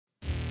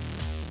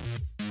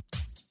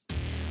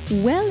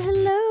Well,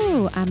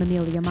 hello. I'm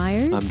Amelia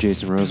Myers. I'm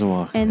Jason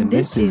Rosenwald. And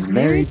this is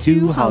Married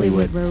to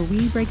Hollywood, where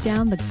we break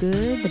down the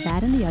good, the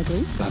bad, and the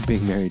ugly. About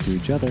being married to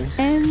each other.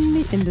 And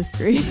the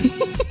industry.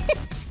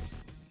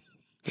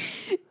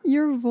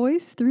 Your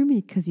voice threw me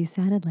because you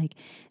sounded like,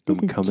 this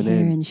is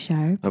Karen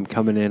Sharp. I'm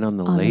coming in on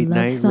the late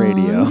night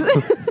radio.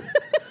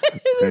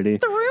 Ready?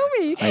 It threw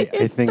me.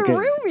 I think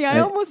threw me. I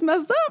almost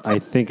messed up. I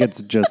think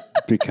it's just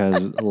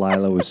because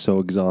Lila was so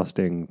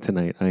exhausting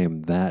tonight. I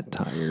am that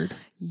tired.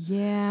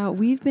 Yeah,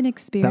 we've been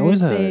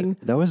experiencing.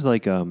 That was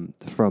like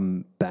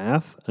from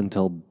bath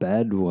until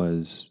bed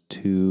was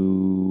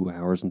 2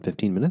 hours and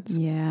 15 minutes.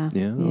 Yeah.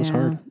 Yeah, that was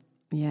hard.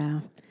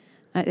 Yeah.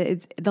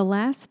 It's the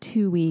last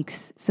 2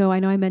 weeks. So I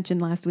know I mentioned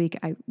last week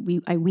I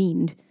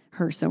weaned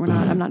her, so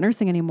I'm not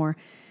nursing anymore.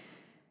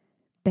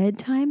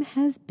 Bedtime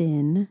has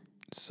been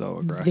so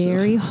aggressive.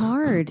 Very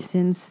hard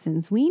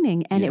since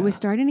weaning, and it was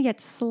starting to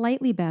get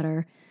slightly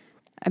better.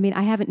 I mean,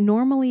 I haven't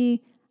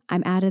normally.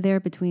 I'm out of there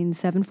between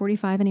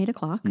 7:45 and 8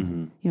 o'clock.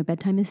 Mm-hmm. You know,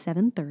 bedtime is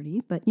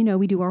 7:30, but you know,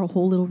 we do our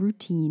whole little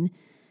routine.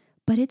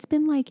 But it's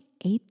been like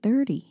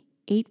 8:30,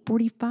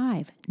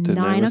 8:45,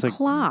 9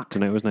 o'clock.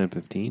 Tonight was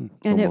 9:15.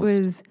 And it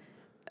was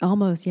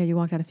almost, you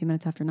walked out a few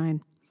minutes after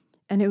 9.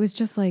 And it was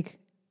just like,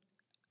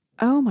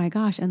 oh my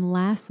gosh. And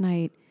last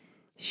night,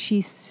 she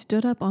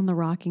stood up on the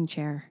rocking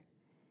chair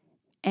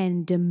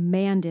and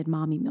demanded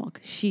mommy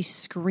milk. She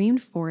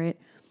screamed for it,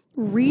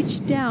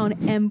 reached down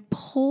and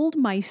pulled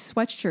my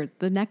sweatshirt,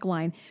 the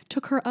neckline,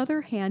 took her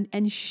other hand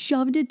and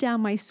shoved it down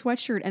my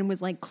sweatshirt and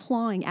was like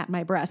clawing at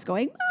my breast,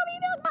 going, mommy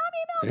milk,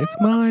 mommy milk. It's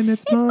mine,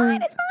 it's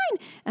mine. It's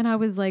mine. And I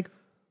was like,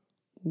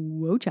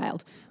 whoa,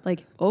 child.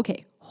 Like,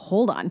 okay,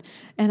 hold on.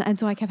 And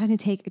so I kept having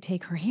to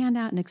take her hand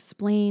out and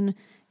explain,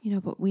 you know,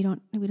 but we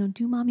don't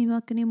do mommy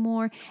milk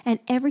anymore. And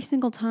every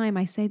single time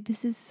I say,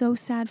 this is so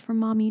sad for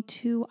mommy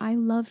too. I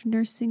love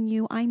nursing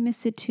you. I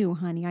miss it too,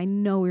 honey. I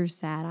know you're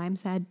sad. I'm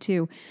sad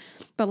too.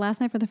 But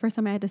last night for the first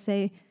time I had to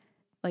say,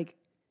 like,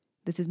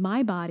 this is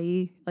my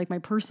body, like my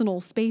personal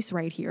space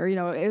right here. You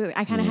know,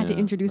 I kind of had to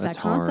introduce that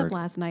concept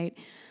last night.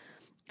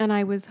 And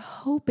I was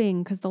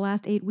hoping, because the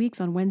last 8 weeks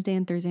on Wednesday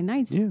and Thursday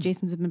nights,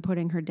 Jason's been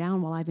putting her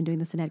down while I've been doing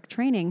the Cinetic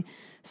training.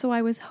 So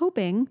I was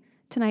hoping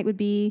tonight would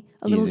be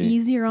a little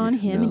easier on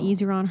him and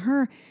easier on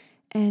her.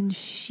 And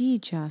she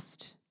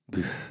just,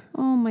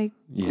 oh my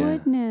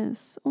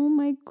goodness. Oh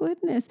my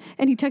goodness.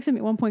 And he texted me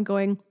at one point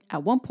going,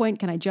 at one point,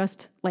 can I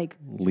just like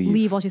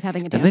leave while she's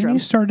having a tantrum? And then you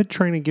started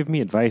trying to give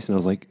me advice and I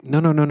was like, no.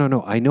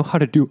 I know how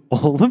to do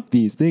all of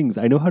these things.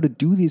 I know how to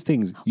do these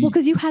things. Well,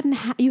 because you haven't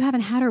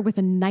had her with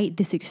a night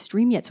this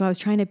extreme yet. So I was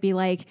trying to be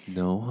like,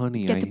 no,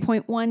 honey. Get to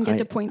point one, get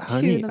to point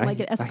two, then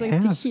like it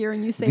escalates to here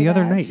and you say the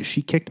other night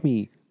she kicked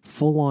me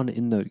full on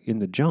in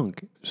the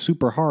junk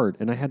super hard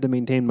and I had to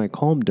maintain my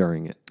calm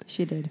during it.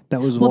 She did.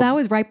 That was that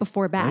was right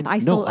before bath. I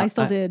still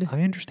did.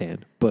 I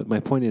understand. But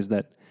my point is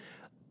that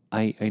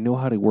I know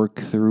how to work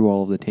through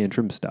all of the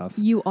tantrum stuff.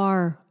 You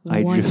are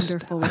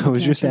wonderful. I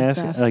was just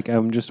asking, like,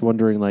 I'm just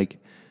wondering, like,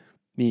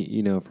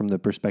 you know, from the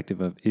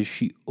perspective of, is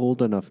she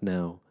old enough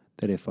now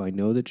that if I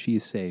know that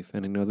she's safe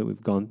and I know that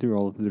we've gone through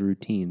all of the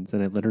routines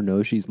and I let her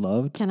know she's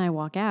loved, can I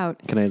walk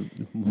out? Can I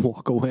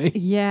walk away?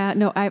 Yeah,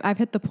 no, I've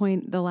hit the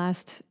point the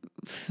last.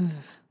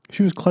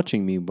 She was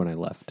clutching me when I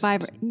left.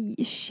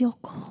 She'll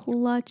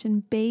clutch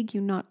and beg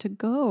you not to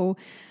go,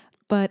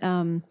 but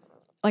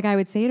like I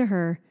would say to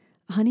her,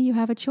 honey, you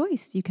have a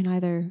choice. You can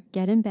either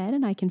get in bed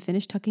and I can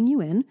finish tucking you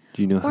in.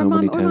 Do you know how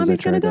many times I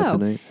tried that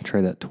tonight? I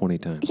tried that 20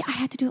 times. Yeah, I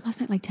had to do it last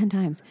night like 10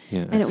 times.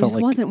 Yeah, and it just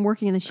wasn't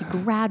working. And then she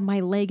grabbed my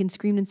leg and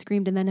screamed.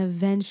 And then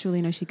eventually,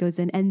 you know, she goes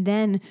in. And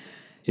then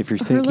if you're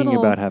thinking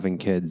about having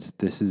kids,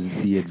 this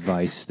is the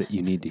advice that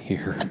you need to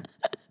hear.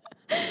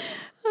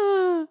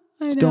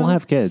 Still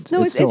have kids.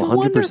 No, it's still 100%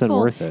 wonderful.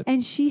 Worth it.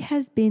 And she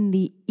has been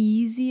the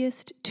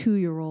easiest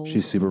 2-year-old.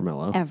 She's super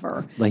mellow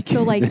ever. Like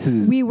so, like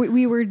we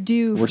were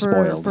due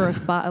for a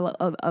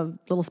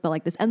little spell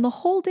like this, and the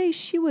whole day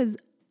she was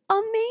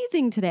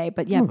amazing today.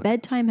 But yeah,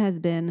 bedtime has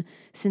been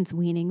since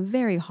weaning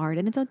very hard,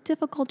 and it's a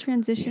difficult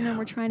transition, and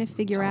we're trying to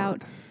figure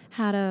out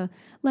how to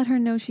let her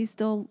know she's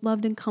still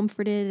loved and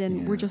comforted,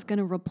 and we're just going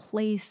to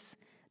replace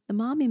the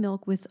mommy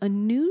milk with a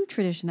new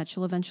tradition that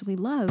she'll eventually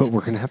love. But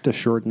we're going to have to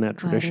shorten that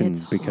tradition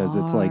because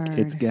it's like,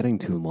 it's getting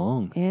too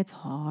long. It's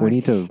hard. We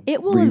need to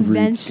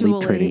reread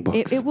sleep training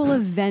books. It will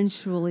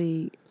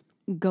eventually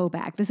go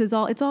back.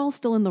 It's all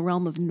still in the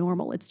realm of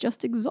normal. It's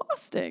just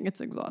exhausting.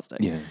 It's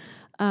exhausting. Yeah.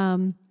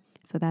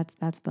 So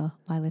that's the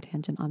Lila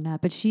tangent on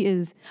that. But she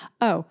is,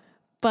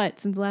 but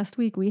since last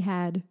week we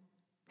had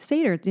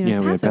Seder, you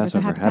know, it's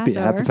Passover. So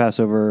happy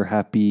Passover,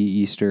 happy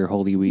Easter,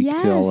 Holy Week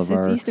to all of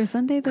our Easter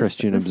Sunday,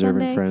 Christian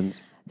observant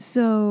friends.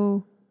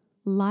 So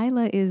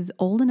Lila is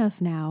old enough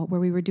now where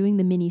we were doing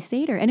the mini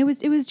Seder, and it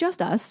was just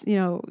us, you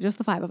know, just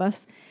the 5 of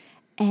us.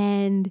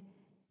 And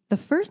the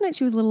first night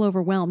she was a little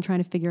overwhelmed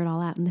trying to figure it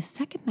all out, and the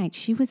second night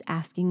she was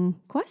asking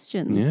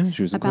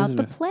questions about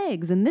the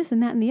plagues and this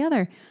and that and the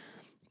other.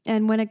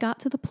 And when it got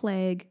to the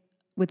plague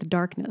with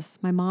darkness,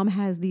 my mom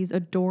has these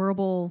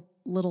adorable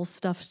little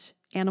stuffed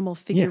animal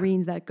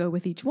figurines that go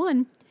with each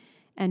one.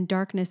 and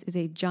darkness is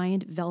a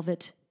giant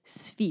velvet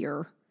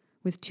sphere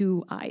with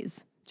 2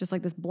 eyes, just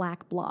like this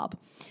black blob.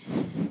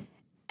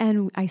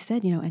 And I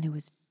said, and it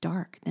was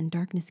dark. Then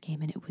darkness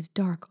came and it was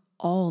dark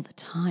all the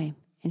time.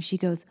 And she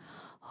goes,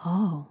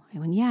 oh. I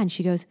went, yeah. And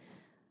she goes,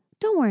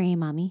 don't worry,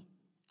 Mommy.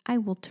 I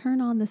will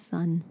turn on the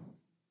sun.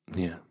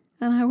 Yeah.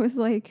 And I was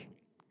like,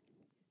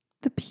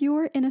 the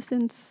pure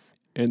innocence.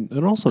 And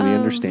also the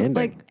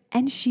understanding.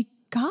 And she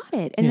got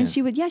it. And then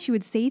she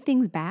would say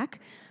things back.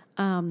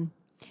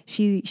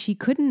 She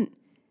couldn't,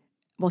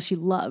 she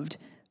loved,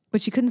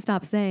 but she couldn't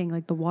stop saying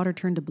like the water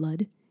turned to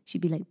blood.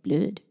 She'd be like,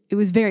 blood. It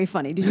was very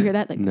funny. Did you hear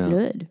that? Like,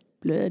 no.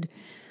 blood.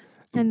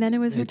 And then it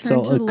was her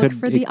turn to look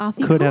for the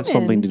afikomen. It could have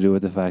something to do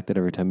with the fact that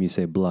every time you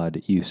say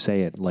blood, you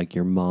say it like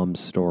your mom's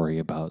story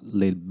about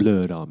lay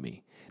blood on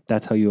me.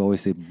 That's how you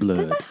always say blood.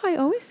 That's not how I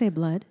always say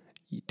blood.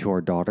 To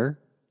our daughter?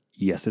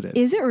 Yes, it is.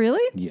 Is it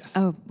really? Yes.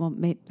 Oh, well,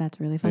 that's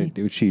really funny.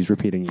 She's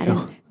repeating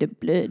you. The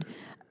blood.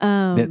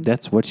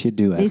 That's what you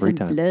do every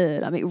time.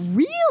 Blood. I mean,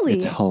 really?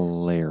 It's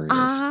hilarious.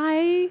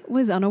 I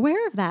was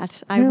unaware of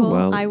that.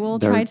 I will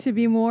try to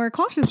be more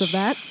cautious of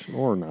that.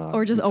 Or not.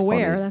 Or just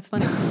aware. Funny. That's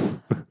funny.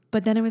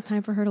 But then it was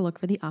time for her to look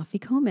for the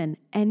afikomen.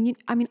 And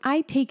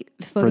I take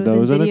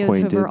photos and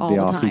videos of her all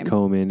the time. The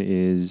afikomen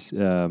is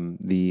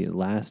the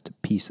last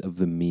piece of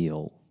the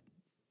meal.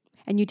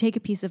 And you take a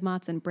piece of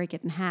matzah and break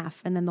it in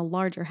half. And then the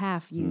larger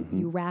half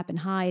you wrap and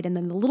hide. And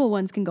then the little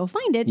ones can go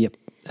find it. Yep.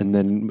 And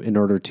then in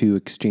order to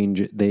exchange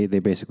it, they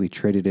basically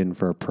trade it in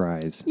for a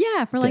prize.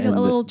 Yeah, for like a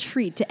little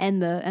treat to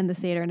end the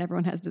Seder, and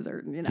everyone has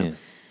dessert, Yeah.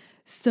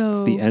 So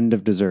it's the end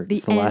of dessert.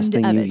 It's the last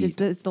thing you eat.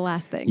 It's the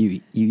last thing.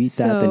 You eat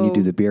that, then you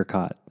do the beer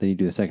cot, then you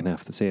do the second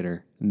half of the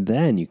Seder. And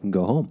then you can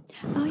go home.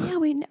 Oh, yeah,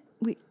 we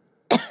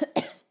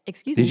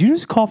excuse me. Did you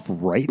just cough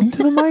right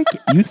into the mic?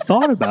 You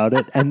thought about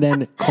it and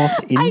then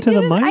coughed into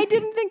the mic? I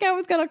didn't think I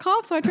was going to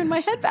cough, so I turned my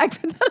head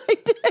back, but then I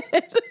did.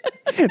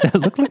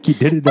 That looked like you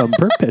did it on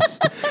purpose.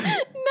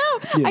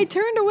 No, I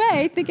turned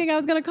away thinking I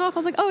was going to cough. I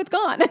was like, oh, it's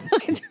gone. And then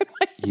I turned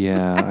my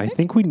head back. I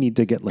think we need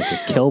to get like a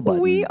kill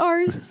button. We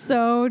are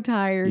so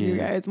tired, you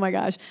guys. My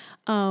gosh.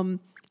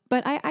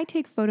 But I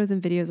take photos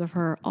and videos of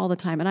her all the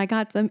time, and I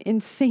got some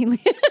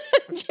insanely...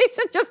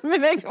 Jason just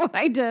mimicked what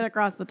I did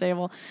across the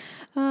table.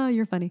 Oh,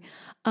 you're funny.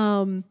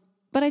 But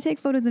I take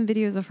photos and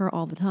videos of her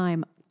all the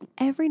time.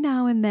 Every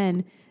now and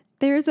then,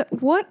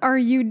 what are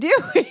you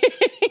doing?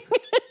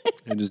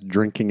 And just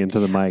drinking into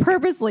the mic.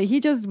 Purposely.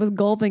 He just was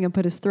gulping and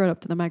put his throat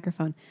up to the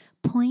microphone.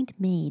 Point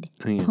made.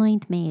 Yeah.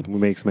 Point made. We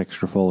make some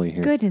extra Foley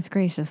here. Goodness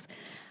gracious.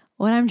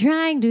 What I'm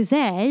trying to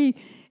say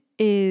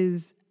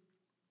is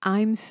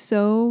I'm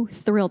so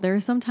thrilled. There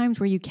are some times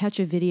where you catch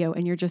a video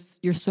and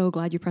you're so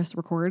glad you pressed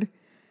record.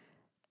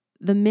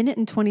 The minute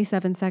and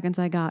 27 seconds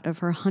I got of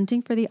her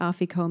hunting for the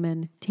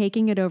afikomen,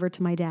 taking it over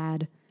to my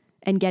dad,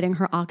 and getting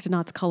her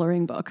Octonauts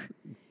coloring book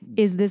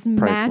is this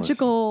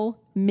magical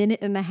minute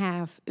and a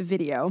half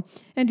video.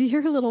 And to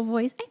hear her little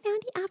voice, I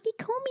found the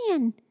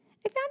afikomen.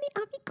 I found the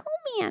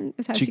afikomen,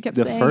 is how she kept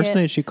saying it. The first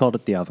night she called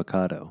it the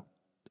avocado.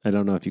 I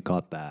don't know if you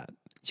caught that.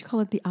 Did you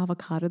call it the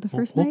avocado the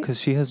first night? Well, because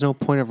she has no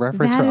point of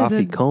reference for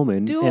afikomen.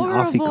 And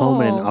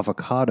afikomen and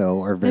avocado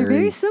are They're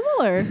very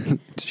similar.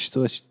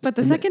 So but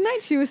the second night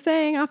she was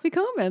saying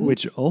afikomen.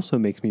 Which also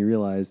makes me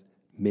realize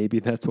maybe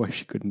that's why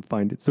she couldn't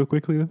find it so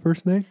quickly the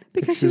first night.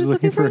 Because she was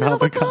looking for an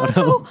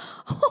avocado.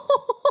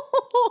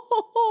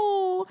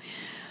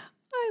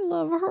 I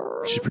love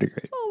her. She's pretty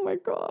great. Oh my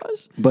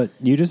gosh. But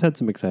you just had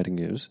some exciting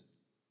news.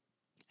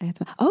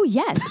 Oh,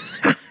 yes.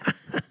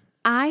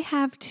 I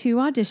have 2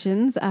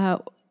 auditions.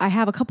 I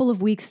have a couple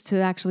of weeks to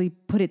actually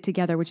put it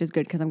together, which is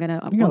good because I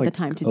want the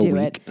time to do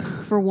it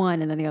for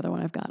one, and then the other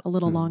one I've got a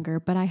little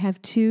longer. But I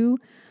have 2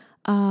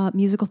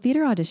 musical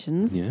theater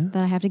auditions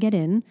that I have to get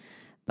in,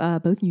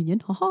 both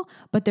union,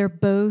 but they're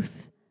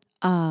both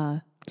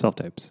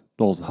self-tapes.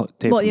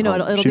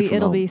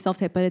 It'll be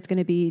self-tape, but it's going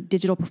to be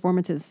digital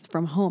performances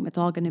from home. It's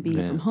all going to be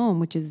from home,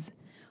 which is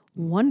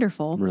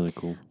wonderful. Really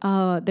cool.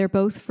 They're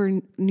both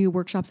for new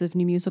workshops of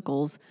new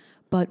musicals,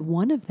 but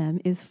one of them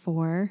is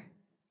for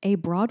a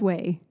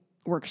Broadway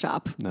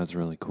workshop. That's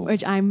really cool.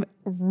 Which I'm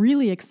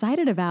really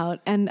excited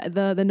about. And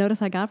the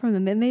notice I got from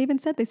them, and they even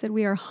said,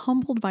 we are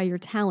humbled by your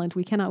talent.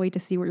 We cannot wait to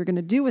see what you're going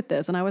to do with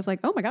this. And I was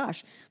like, oh my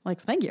gosh,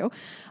 thank you.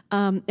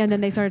 And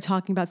then they started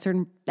talking about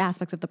certain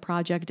aspects of the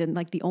project, and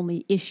the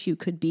only issue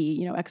could be,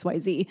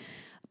 XYZ.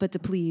 But to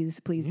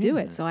please do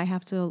it. So I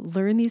have to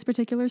learn these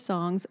particular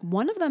songs.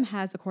 One of them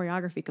has a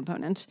choreography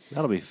component.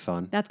 That'll be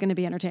fun. That's going to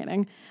be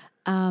entertaining.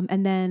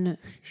 And then...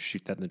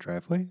 Shoot that in the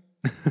driveway?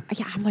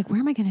 Yeah, I'm like, where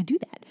am I going to do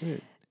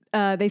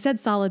that? They said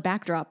solid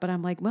backdrop, but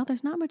I'm like, well,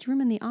 there's not much room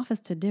in the office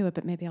to do it,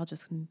 but maybe I'll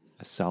just...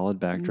 A solid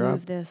backdrop?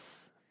 Move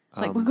this.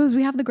 Because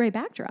we have the gray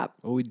backdrop.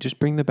 Oh, we just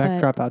bring the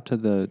backdrop out to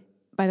the...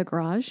 By the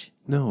garage?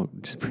 No,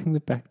 just bring the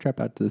backdrop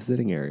out to the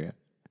sitting area.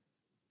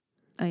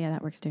 Oh, yeah,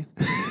 that works too.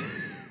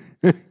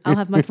 I'll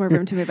have much more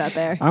room to move out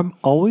there. I'm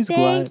always glad.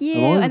 Thank you.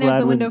 And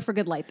there's the window for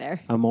good light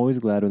there. I'm always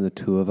glad when the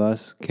 2 of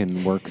us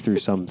can work through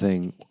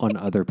something on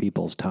other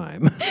people's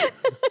time.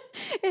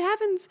 It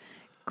happens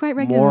quite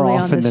regularly more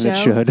often on this than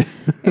show. it should.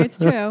 It's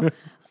true.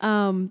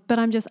 But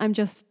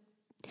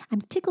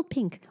I'm tickled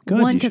pink. Good,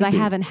 One, you because should I be.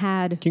 haven't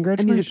had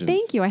Congratulations.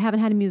 Thank you. I haven't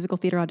had a musical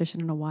theater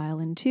audition in a while,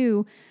 and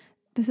two,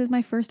 this is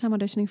my first time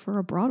auditioning for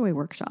a Broadway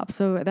workshop,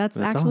 so that's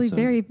actually awesome.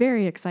 very,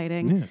 very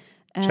exciting. Yeah.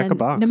 And Check a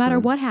box, no matter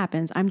man. what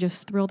happens, I'm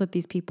just thrilled that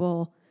these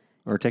people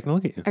Or taking a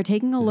look at you. are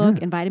taking a look,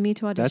 invited me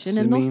to audition,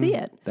 and they'll see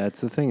it. That's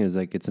the thing is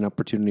like it's an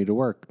opportunity to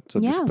work. So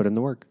just Yeah. put in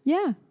the work.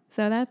 Yeah.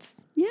 So that's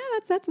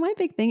my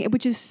big thing,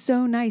 which is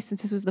so nice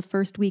since this was the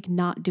first week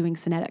not doing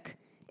Cinetic.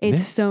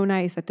 It's so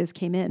nice that this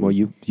came in. Well,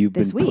 you've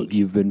this been week.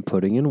 you've been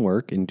putting in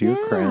work into your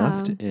Yeah.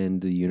 craft, and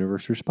the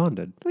universe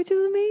responded. which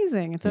is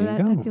amazing. And so There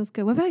you that go. feels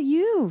good. What about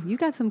you? You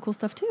got some cool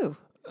stuff too.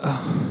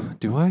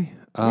 Do I?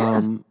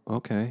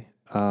 Okay.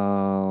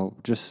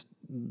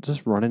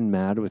 Just running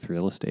mad with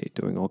real estate,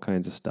 doing all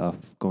kinds of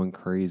stuff, going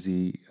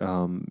crazy,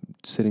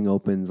 sitting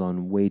opens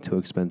on way too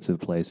expensive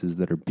places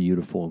that are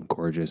beautiful and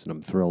gorgeous, and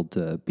I'm thrilled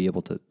to be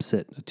able to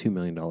sit in a $2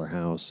 million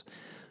house.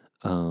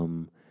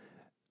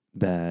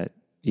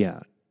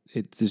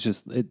 It's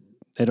just it.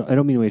 I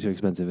don't mean way too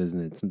expensive, isn't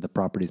it? The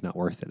property's not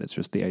worth it. It's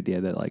just the idea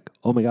that like,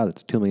 oh my God,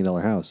 it's a $2 million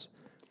house,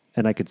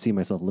 and I could see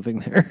myself living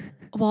there.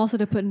 Well, also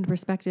to put into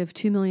perspective,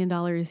 $2 million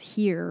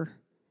here.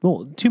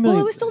 Well, $2 million.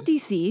 Well, it was still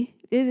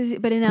DC,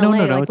 but in LA, no,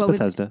 like it's what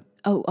Bethesda.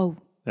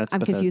 That's I'm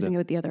Bethesda. confusing it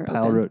with the other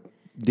Pal open. wrote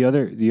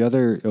the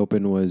other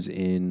open was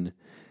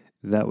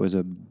that was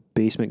a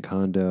basement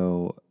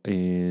condo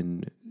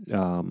in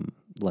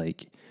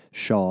like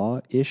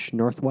Shaw-ish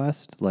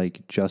Northwest,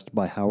 like just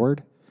by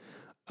Howard.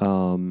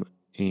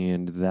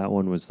 And that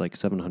one was like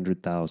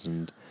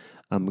 700,000.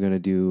 I'm gonna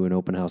do an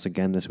open house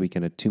again this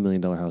weekend, a $2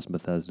 million house in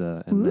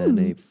Bethesda, and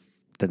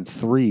then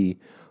three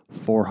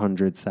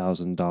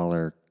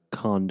 $400,000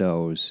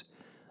 condos.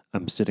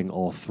 I'm sitting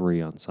all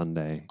three on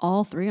Sunday.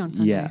 All three on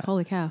Sunday. Yeah.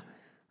 Holy cow.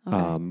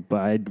 Okay.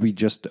 But we're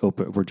just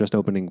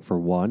opening for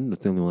one.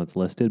 That's the only one that's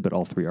listed, but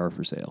all three are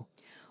for sale.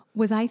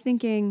 Was I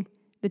thinking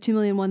the 2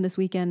 million one this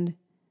weekend?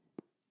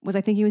 Was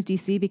I thinking it was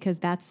DC because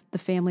that's the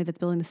family that's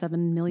building the $7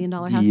 million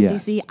house in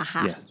Yes. DC?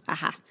 Aha. Yes.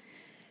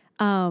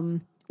 Aha.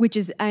 Which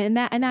is and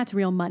that's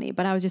real money.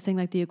 But I was just saying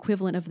like the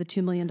equivalent of the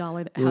 $2 million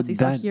house you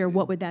saw here.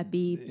 What would that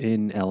be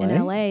In LA?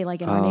 in LA,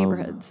 like in our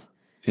neighborhoods?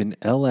 In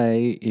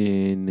LA,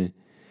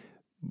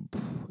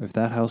 if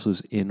that house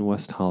was in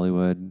West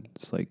Hollywood,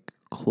 it's like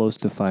close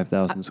to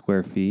 5,000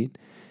 square feet.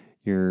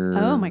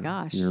 Oh my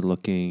gosh. You're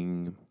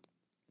looking.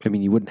 I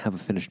mean, you wouldn't have a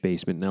finished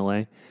basement in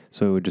LA,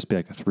 so it would just be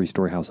like a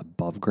 3-story house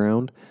above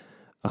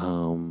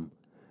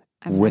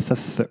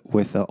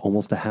with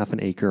almost a half an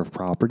acre of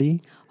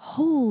property.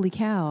 Holy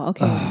cow!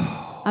 Okay,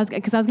 I was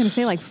going to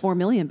say like 4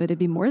 million, but it'd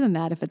be more than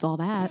that if it's all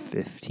that.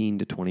 $15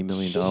 to $20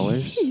 million.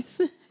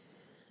 Jeez.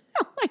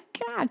 Oh my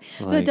god!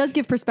 So Like- it does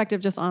give perspective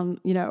just on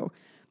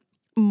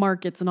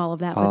markets and all of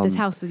that. But this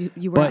house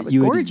you were at was you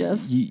would-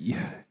 gorgeous.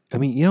 I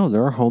mean,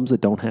 there are homes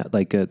that don't have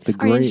like the All right,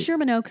 great. in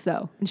Sherman Oaks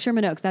though,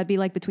 that'd be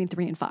like between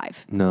 3 and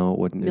 5 No, it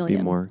wouldn't. million. It'd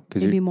be more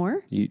It'd be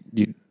more You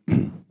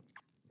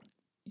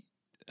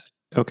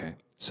okay?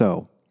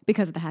 So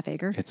because of the half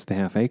acre. it's the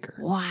half acre.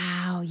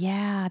 Wow,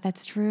 yeah,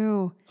 that's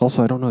true.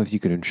 Also, I don't know if you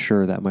could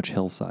insure that much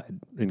hillside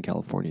in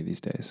California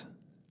these days.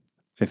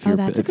 Oh,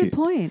 that's a good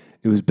point.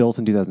 It was built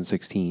in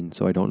 2016,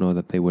 so I don't know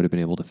that they would have been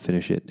able to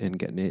finish it and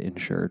get it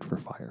insured for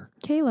fire.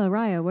 Kayla,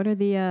 Raya, what are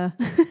the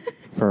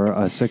For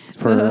a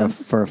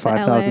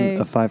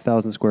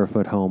 5,000 square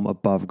foot home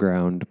above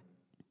ground,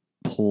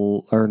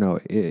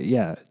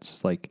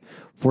 it's like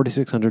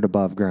 4,600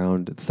 above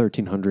ground,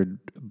 1,300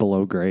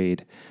 below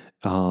grade.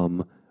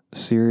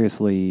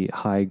 Seriously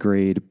high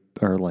grade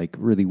or like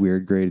really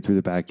weird grade through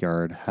the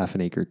backyard, half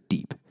an acre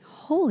deep.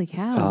 Holy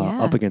cow!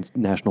 Yeah, Up against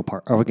regional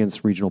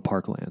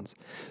parklands.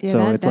 Yeah,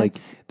 so it's like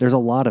that's there's a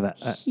lot of it.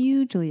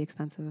 hugely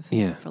expensive.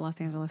 Yeah. For Los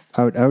Angeles.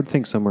 I would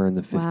think somewhere in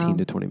the $15 Wow.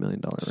 to $20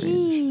 million range.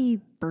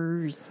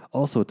 Jeepers.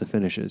 Also with the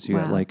finishes, you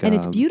got Wow. like and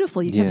it's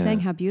beautiful. You kept yeah. saying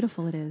how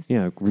beautiful it is.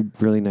 Yeah,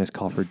 really nice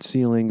coffered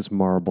ceilings,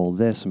 marble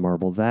this,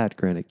 marble that,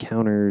 granite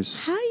counters.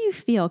 How do you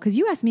feel? Because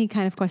you ask me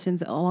kind of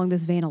questions along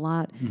this vein a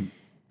lot.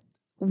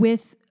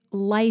 With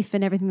life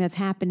and everything that's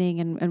happening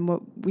and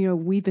what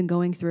we've been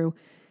going through,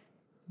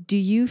 do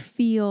you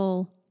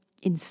feel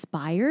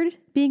inspired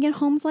being in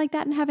homes like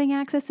that and having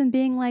access and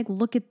being like,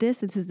 look at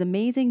this is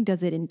amazing?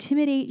 Does it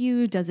intimidate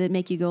you? Does it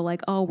make you go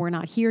like, oh, we're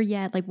not here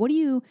yet? Like what do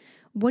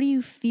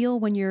you feel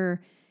when you're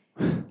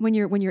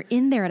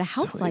in there at a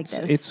house like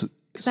this?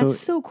 That's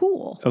so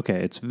cool.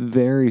 Okay, it's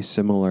very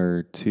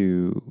similar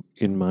to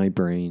in my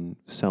brain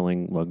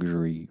selling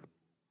luxury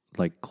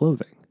like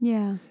clothing.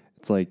 Yeah.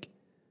 It's like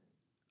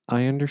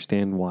I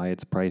understand why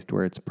it's priced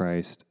where it's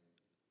priced.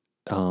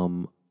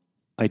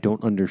 I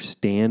don't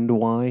understand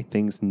why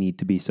things need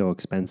to be so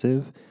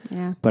expensive.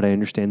 Yeah. But I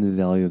understand the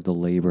value of the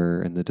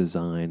labor and the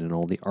design and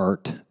all the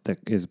art that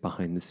is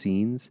behind the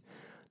scenes.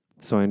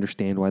 So I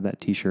understand why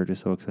that t-shirt is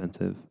so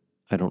expensive.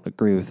 I don't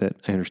agree with it.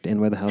 I understand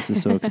why the house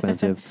is so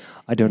expensive.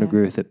 I don't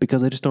agree with it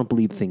because I just don't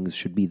believe things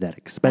should be that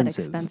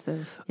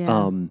expensive. Yeah.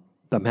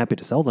 I'm happy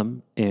to sell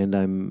them and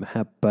I'm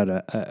happy,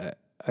 but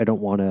I don't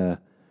want to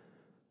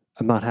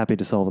I'm not happy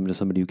to sell them to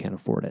somebody who can't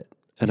afford it.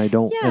 And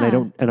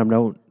I'm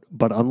not,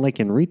 but unlike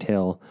in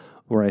retail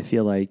where I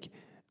feel like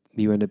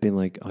you end up being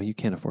like, oh, you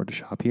can't afford to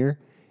shop here.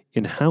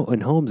 In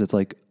homes, it's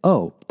like,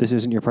 oh, this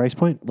isn't your price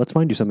point. Let's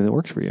find you something that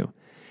works for you.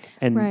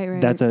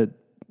 And that's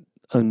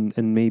and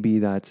maybe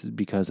that's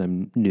because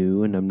I'm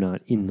new and I'm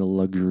not in the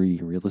luxury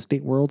real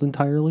estate world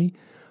entirely,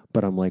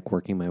 but I'm like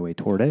working my way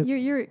toward it.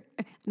 You're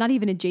not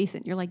even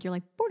adjacent. You're like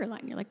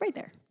borderline. You're like right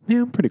there.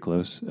 Yeah, I'm pretty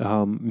close.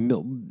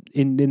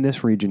 In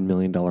this region, $1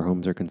 million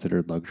homes are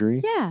considered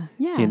luxury. Yeah.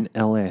 In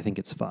LA, I think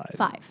it's 5.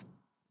 5.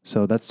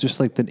 So that's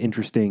just like the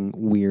interesting,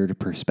 weird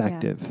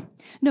perspective.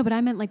 Yeah. No, but I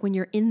meant like when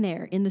you're in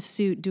there, in the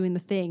suit, doing the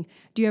thing,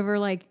 do you ever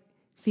like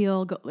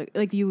feel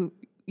like you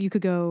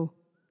could go,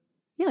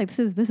 yeah, like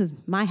this is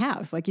my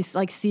house. Like you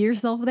like see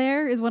yourself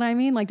there is what I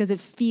mean. Like, does it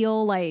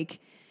feel like?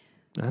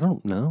 I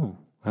don't know.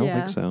 I don't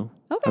think so.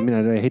 Okay. I mean,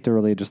 I hate to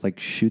really just like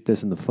shoot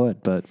this in the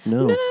foot, but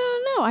no. No.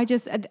 I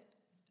just,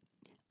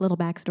 little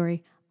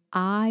backstory.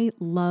 I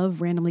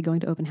love randomly going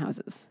to open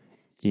houses.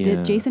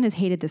 Yeah. Jason has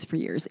hated this for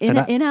years in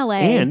LA.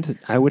 And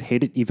I would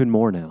hate it even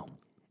more now.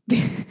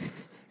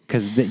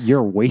 Because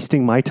you're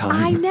wasting my time.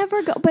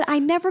 I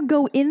never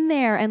go in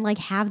there and like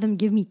have them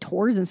give me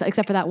tours and stuff,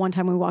 except for that one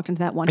time we walked into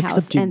that one house.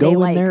 Except you and go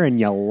they, in there and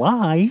you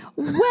lie.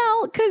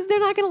 Well, because they're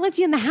not going to let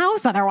you in the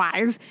house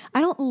otherwise. I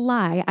don't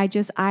lie.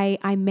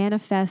 I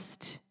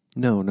manifest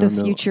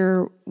the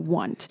future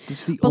want.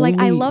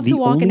 I love to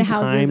walk into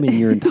houses. The only time in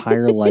your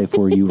entire life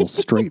where you will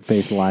straight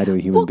face lie to a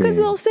human being. Well, because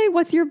they'll say,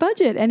 "What's your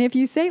budget?" And if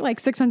you say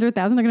like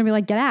 600,000, they're going to be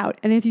like, "Get out."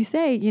 And if you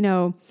say,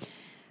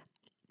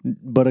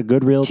 but a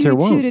good realtor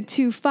won't. 2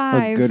 to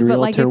 2.5. But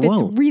like if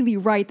it's really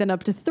right, then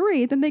up to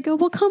 3. Then they go,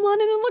 well, come on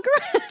in and look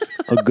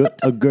around.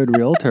 a good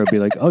realtor would be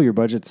like, oh, your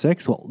budget's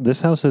 6. Well, this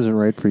house isn't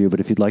right for you,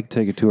 but if you'd like to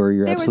take a tour,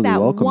 you're absolutely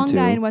welcome to. There was that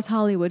one guy in West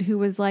Hollywood who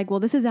was like, well,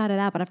 this is out of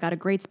that, but I've got a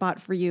great spot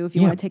for you if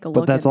you want to take a look.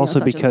 But that's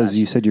also because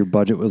you said your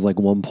budget was like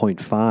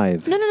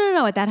 1.5. No.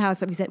 At that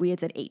house, we had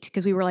said 8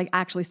 because we were like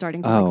actually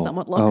starting to like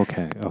somewhat look.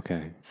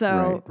 Okay.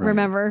 So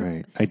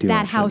remember, I do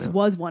that house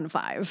was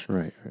 1.5.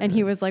 Right. And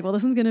he was like, well,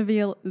 this is going to be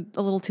a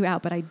little too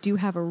out, but I do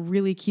have a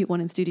really cute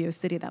one in Studio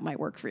City that might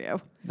work for you.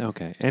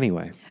 Okay.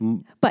 Anyway.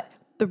 But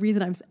the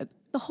reason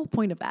the whole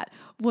point of that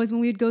was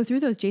when we would go through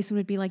those, Jason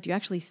would be like, do you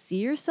actually see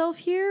yourself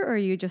here? Or are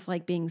you just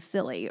like being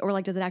silly? Or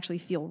like, does it actually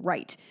feel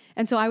right?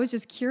 And so I was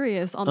just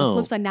curious on the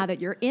flip side, now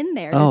that you're in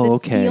there, does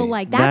it feel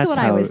like that's what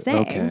I was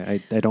saying?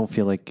 Okay. I don't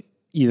feel like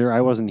either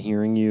I wasn't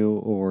hearing you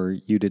or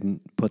you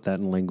didn't put that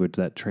in language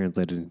that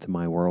translated into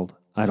my world.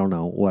 I don't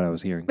know what I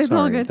was hearing. It's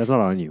all good. That's not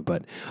on you,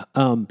 but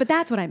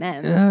that's what I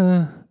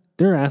meant.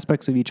 There are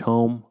aspects of each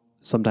home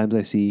sometimes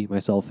I see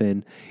myself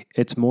in.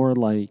 It's more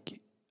like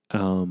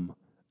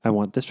I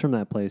want this from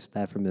that place,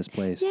 that from this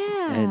place.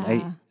 Yeah.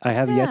 And I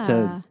have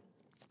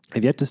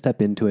yet to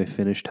step into a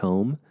finished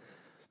home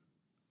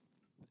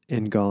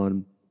and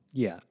gone,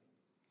 yeah.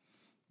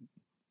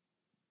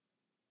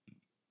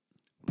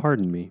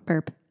 Pardon me.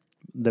 Burp.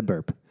 The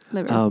burp.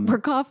 We're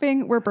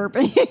coughing, we're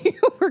burping,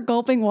 we're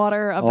gulping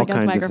water up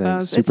against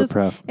microphones. It's one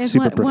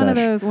of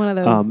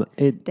those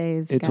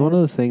days. It's one of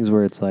those things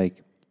where it's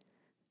like,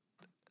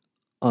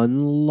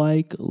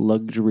 unlike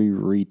luxury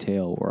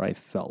retail where I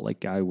felt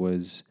like I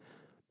was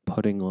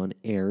putting on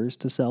airs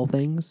to sell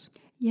things.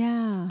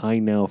 Yeah. I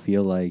now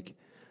feel like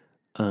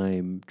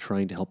I'm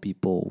trying to help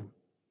people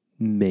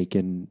make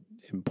an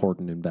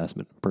important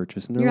investment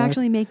purchase in their life. You're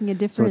actually making a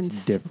difference so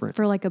it's different.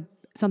 For like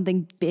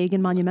something big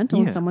and monumental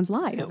in someone's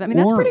life. I mean,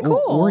 that's pretty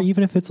cool. Or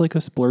even if it's like a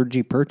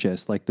splurgy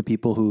purchase, like the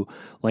people who,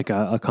 like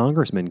a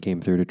congressman came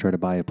through to try to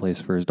buy a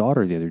place for his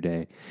daughter the other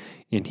day,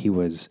 and he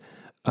was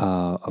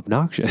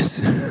obnoxious.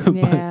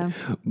 Yeah.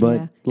 but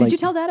yeah. Like, did you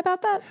tell Dad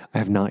about that? I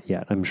have not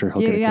yet. I'm sure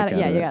he'll get a kick out of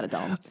it. You got to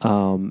tell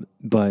him.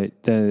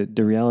 But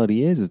the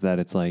reality is that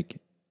it's like,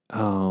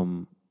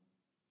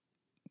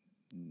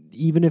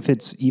 even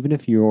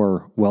if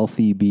you're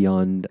wealthy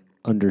beyond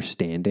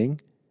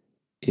understanding,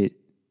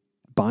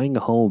 buying a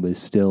home is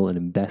still an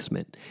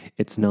investment.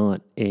 It's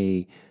not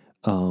a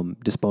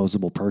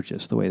disposable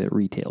purchase the way that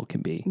retail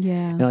can be.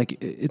 Yeah. Like,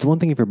 it's one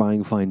thing if you're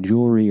buying fine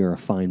jewelry or a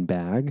fine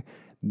bag.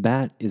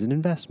 That is an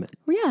investment.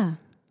 Yeah.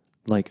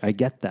 Like, I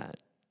get that.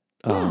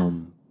 Yeah.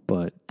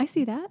 But I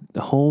see that.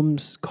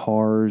 Homes,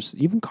 cars,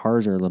 even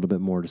cars are a little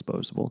bit more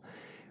disposable.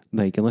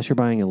 Like, unless you're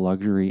buying a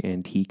luxury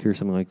antique or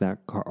something like that,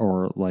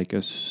 or like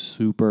a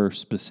super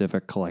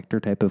specific collector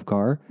type of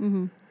car,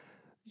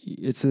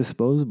 it's a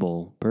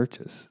disposable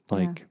purchase.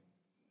 Like,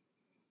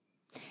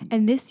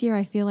 and this year,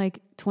 I feel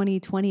like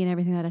 2020 and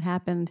everything that had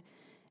happened,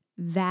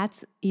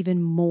 that's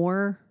even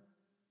more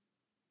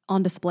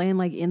on display and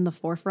like in the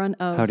forefront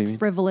of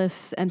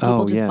frivolous and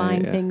people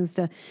buying things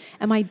to.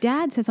 And my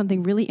dad said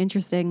something really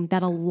interesting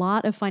that a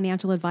lot of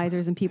financial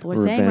advisors and people are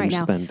saying right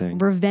now.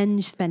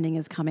 Revenge spending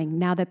is coming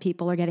now that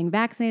people are getting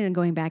vaccinated and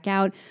going back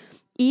out.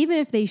 Even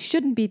if they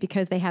shouldn't be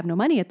because they have no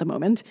money at the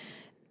moment,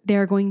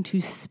 they're going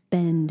to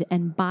spend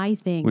and buy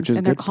things,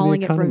 and they're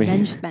calling it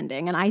revenge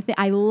spending. And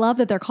I love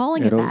that they're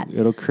calling it that.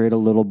 It'll create a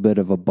little bit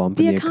of a bump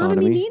in the economy.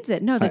 The economy needs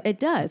it. No, it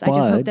does. I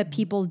just hope that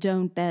people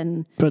don't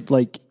then. But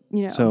like,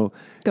 So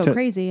go to-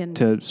 crazy and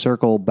to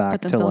circle back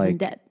put to themselves in like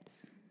debt.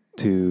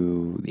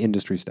 to the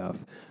industry stuff.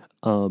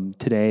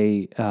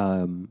 Today,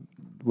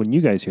 when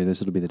you guys hear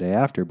this, it'll be the day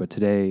after. But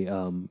today,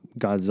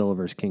 Godzilla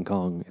vs King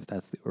Kong,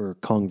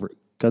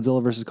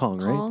 Godzilla versus Kong,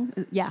 right? Kong,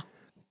 yeah.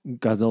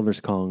 Godzilla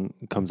vs Kong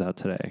comes out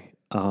today,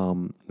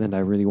 and I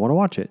really want to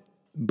watch it,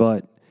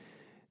 but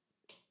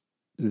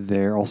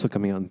they're also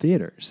coming out in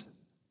theaters.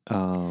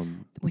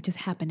 Which is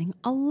happening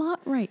a lot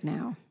right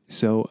now.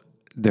 So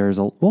there's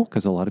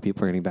because a lot of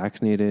people are getting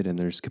vaccinated and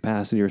there's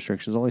capacity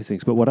restrictions, all these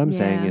things. But what I'm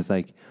saying is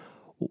like,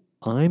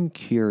 I'm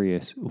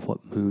curious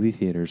what movie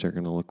theaters are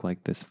going to look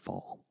like this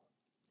fall.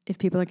 If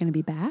people are going to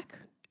be back?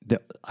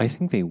 I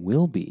think they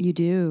will be. You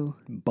do.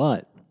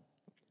 But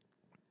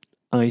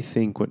I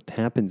think what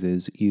happens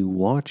is you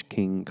watch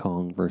King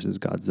Kong versus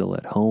Godzilla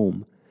at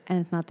home. And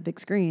it's not the big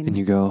screen. And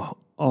you go,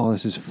 oh,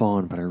 this is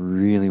fun, but I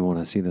really want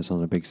to see this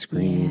on a big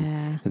screen.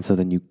 Yeah. And so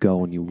then you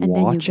go and you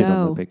watch it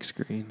on the big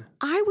screen.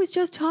 I was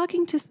just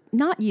talking to,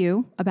 not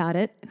you, about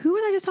it. Who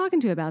was I just talking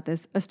to about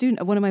this? A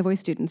student, one of my voice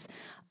students,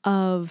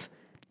 of...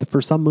 For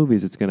some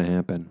movies, it's going to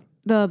happen.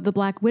 The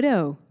Black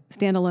Widow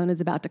standalone is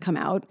about to come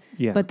out.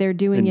 Yeah. But they're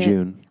doing in it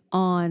June.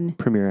 on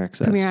Premiere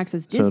Access. Premiere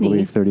Access So it'll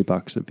Disney. be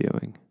 $30 a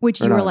viewing. Which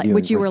you were like,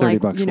 $30 you for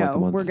like a know,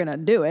 month. we're going to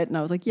do it. And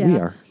I was like, yeah. We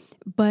are.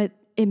 But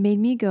it made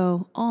me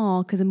go,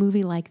 oh, because a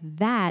movie like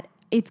that,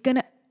 it's going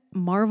to,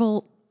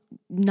 Marvel,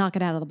 knock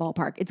it out of the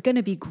ballpark. It's going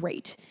to be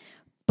great.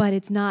 But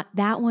it's not,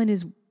 that one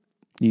is,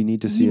 You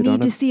need to see you it need on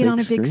to a see it big on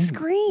a big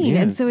screen.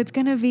 Yeah. And so it's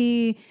going to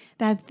be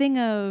that thing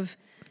of,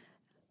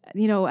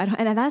 you know,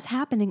 and that's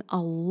happening a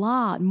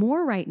lot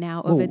more right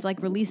now. Of it's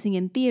like releasing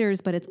in theaters,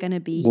 but it's going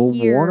to be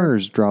here.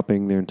 Warner's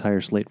dropping their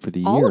entire slate for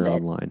the all year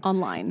of it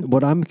online.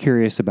 What I'm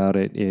curious about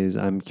it is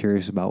I'm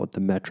curious about what the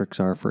metrics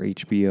are for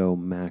HBO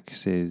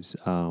Max's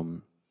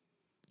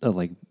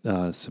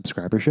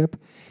subscribership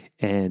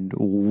and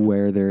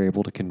where they're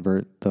able to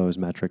convert those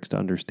metrics to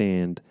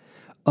understand,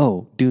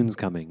 oh, Dune's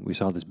coming. We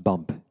saw this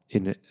bump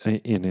in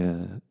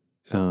a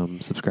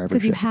subscribership.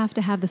 Because you have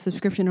to have the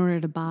subscription in order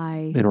to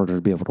buy in order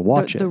to be able to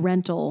watch the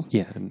rental.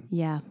 Yeah.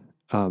 Yeah.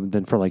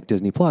 Then for like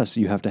Disney Plus,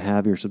 you have to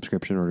have your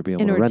subscription in order to be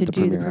able In to order rent to the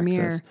do the Premiere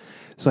Premiere. Access.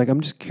 So like,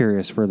 I'm just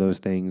curious for those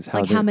things.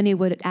 Like how many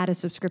would add a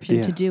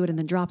subscription to Yeah. do it and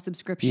then drop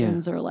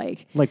subscriptions or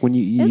like when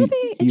you It'll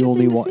be you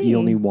only interesting to see. you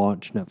only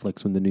watch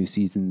Netflix when the new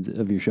seasons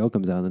of your show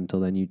comes out. Until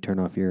then, you turn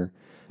off your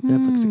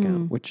Netflix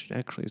account, which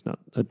actually is not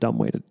a dumb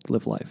way to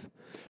live life.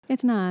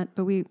 it's not,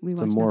 but we It's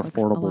watch a more Netflix a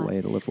affordable lot.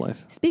 way to live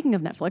life. Speaking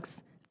of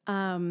Netflix,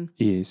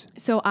 Yes.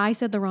 so I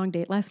said the wrong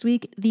date last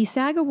week. The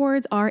SAG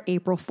Awards are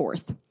April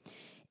 4th.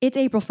 It's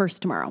April 1st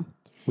tomorrow.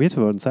 We have to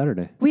vote on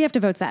Saturday. We have to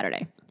vote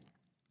Saturday.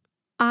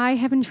 I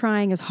have been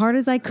trying as hard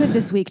as I could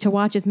this week to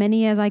watch as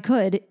many as I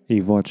could.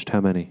 You've watched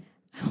how many?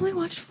 I only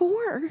watched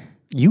 4.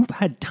 You've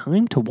had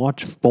time to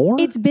watch 4?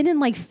 It's been in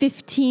like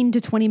 15 to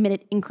 20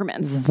 minute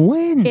increments.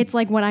 When? It's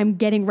like when I'm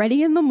getting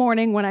ready in the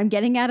morning, when I'm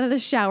getting out of the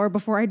shower,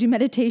 before I do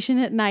meditation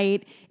at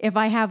night. If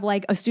I have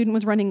like a student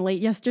was running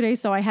late yesterday,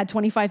 so I had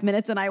 25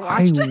 minutes and I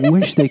watched. I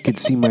wish they could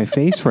see my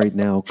face right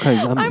now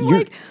because I'm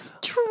like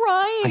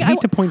trying. I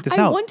hate to point this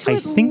out. Want to I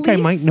at think I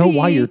might least know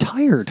why see- you're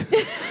tired.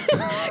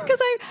 Because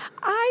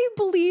I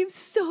believe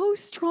so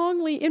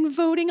strongly in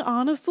voting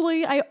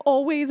honestly. I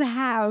always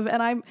have.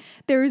 And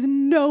there is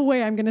no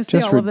way I'm going to see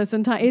Just all of this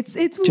in time. It's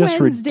just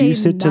Wednesday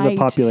reduce it to the night.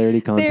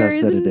 popularity contest There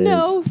is that it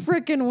no is.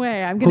 freaking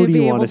way I'm going Who to do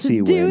you be wanna able to see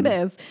do win?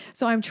 this.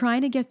 So I'm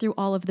trying to get through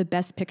all of the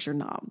best picture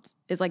noms.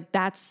 It's like,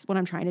 that's what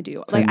I'm trying to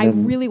do. Like, And I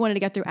then- really wanted to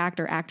get through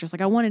actor, actress.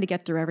 Like I wanted to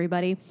get through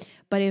everybody.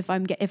 But if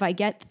I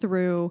get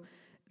through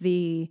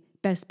the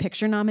best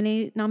picture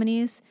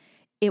nominees,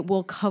 it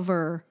will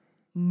cover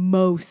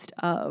most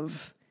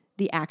of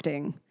the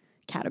acting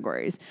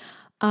categories.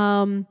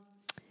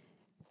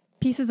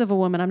 Pieces of a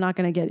Woman, I'm not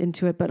going to get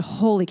into it, but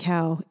holy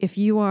cow, if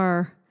you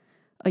are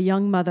a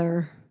young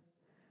mother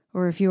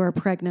or if you are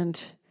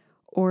pregnant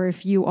or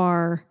if you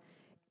are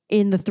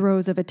in the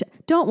throes of it,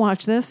 don't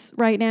watch this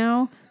right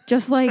now.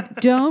 Just like,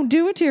 don't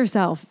do it to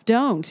yourself.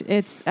 Don't.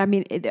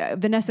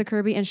 Vanessa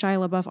Kirby and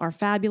Shia LaBeouf are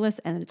fabulous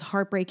and it's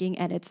heartbreaking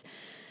and it's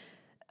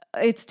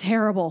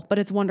terrible, but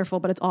it's wonderful,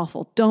 but it's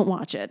awful. Don't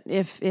watch it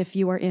if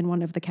you are in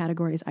one of the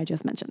categories I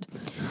just mentioned.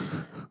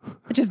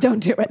 Just don't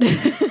do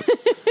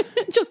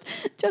it.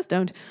 just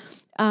don't.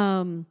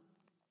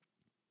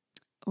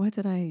 What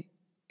did I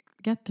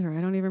get through?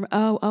 I don't even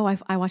remember.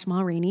 I watched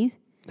Ma Rainey.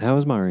 How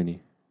was Ma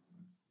Rainey?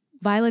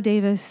 Viola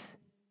Davis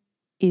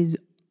is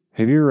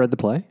Have you ever read the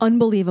play?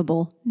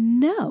 unbelievable.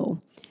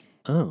 No.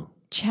 Oh.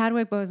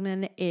 Chadwick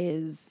Boseman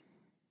is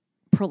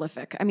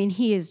prolific. I mean,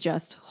 he is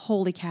just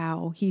holy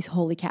cow. He's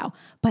holy cow.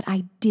 But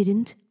I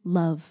didn't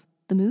love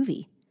the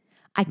movie.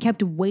 I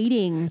kept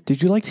waiting.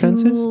 Did you like to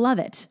Fences? love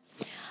it.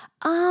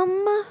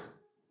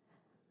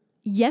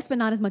 Yes, but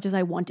not as much as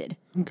I wanted.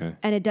 Okay.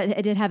 And it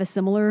did have a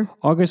similar It's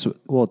August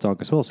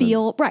Wilson.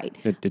 feel, right?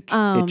 It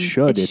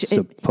should. It's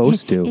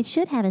supposed to. It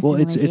should have a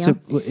Well, similar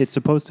feel. it's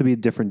supposed to be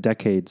different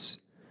decades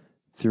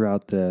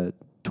throughout the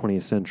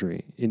 20th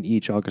century in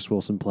each August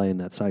Wilson play in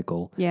that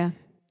cycle. Yeah.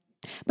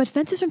 But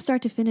Fences from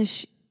start to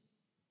finish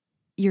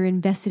you're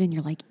invested and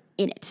you're like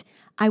in it.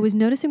 I was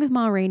noticing with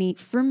Ma Rainey,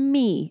 for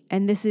me,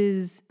 and this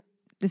is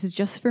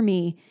just for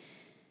me.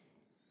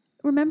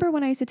 Remember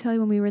when I used to tell you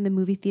when we were in the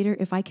movie theater,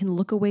 if I can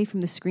look away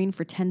from the screen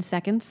for 10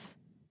 seconds,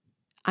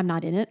 I'm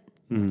not in it?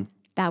 Mm-hmm.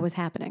 That was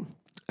happening.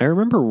 I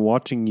remember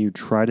watching you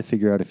try to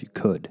figure out if you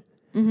could.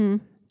 Mm-hmm.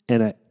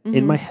 And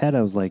in my head,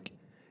 I was like,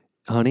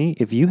 honey,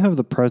 if you have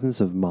the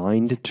presence of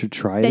mind to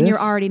try then this, you're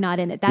already not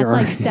in it. That's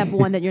like step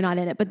one, that you're not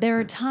in it. But there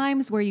are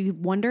times where you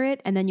wonder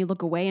it and then you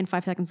look away and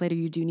 5 seconds later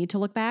you do need to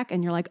look back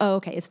and you're like, oh,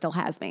 okay, it still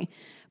has me.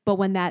 But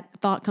when that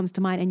thought comes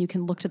to mind and you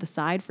can look to the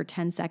side for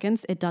 10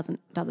 seconds, it doesn't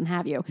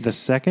have you. The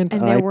second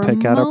I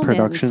pick out a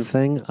production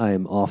thing, I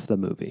am off the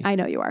movie. I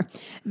know you are.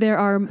 There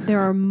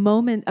are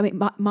moments. I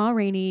mean, Ma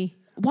Rainey,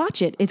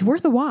 watch it. It's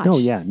worth a watch. No,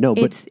 yeah, no,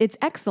 but it's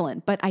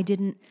excellent. But I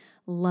didn't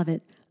love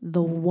it.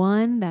 The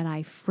one that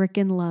I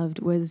frickin' loved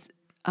was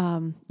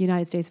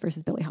United States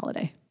versus Billie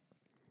Holiday.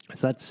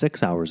 So that's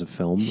 6 hours of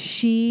film.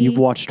 You've You've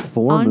watched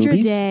 4 Andra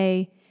movies?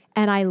 Day,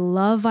 and I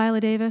love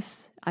Viola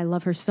Davis. I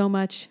love her so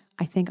much.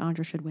 I think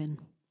Andra should win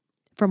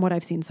from what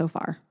I've seen so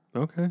far.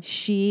 Okay.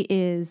 She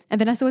is, and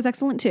Vanessa was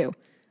excellent too,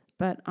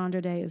 but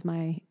Andra Day is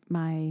my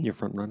Your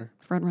front runner?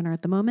 front runner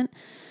at the moment.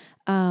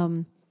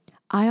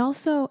 I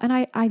also, and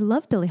I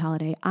love Billie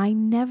Holiday. I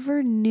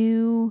never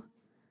knew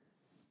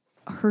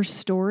her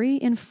story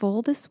in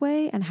full this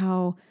way and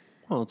how...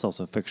 Well, it's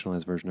also a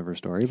fictionalized version of her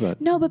story, but...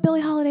 No, but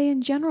Billie Holiday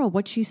in general,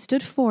 what she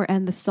stood for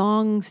and the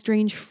song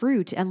Strange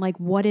Fruit and like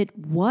what it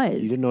was.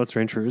 You didn't know what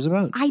Strange Fruit was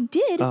about? I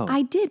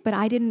did, but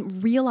I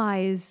didn't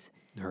realize...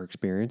 Her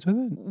experience with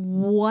it?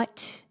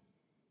 What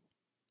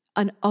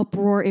an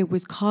uproar it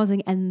was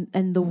causing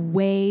and the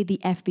way the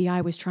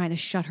FBI was trying to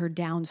shut her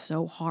down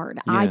so hard.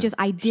 Yeah,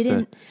 I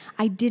didn't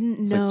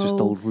know like just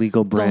the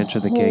legal branch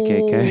of the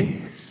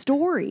KKK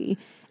story.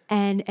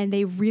 And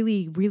they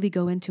really, really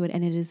go into it.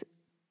 And it is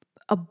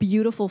a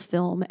beautiful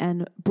film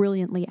and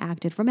brilliantly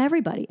acted from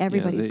everybody.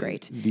 Everybody's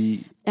great.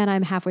 And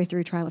I'm halfway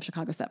through Trial of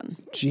Chicago 7.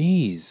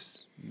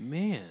 Jeez,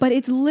 man. But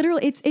it's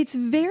literally, it's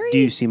very... Do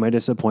you see my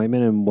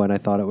disappointment in when I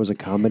thought it was a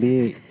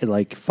comedy,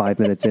 like 5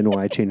 minutes in when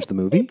I changed the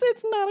movie?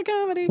 It's not a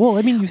comedy. Well,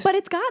 I mean... But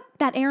it's got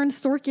that Aaron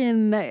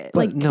Sorkin,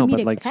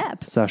 comedic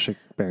pep. Sacha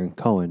Baron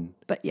Cohen.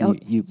 But you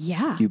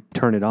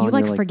turn it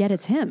on. You forget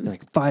it's him.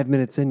 Like 5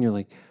 minutes in, you're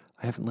like,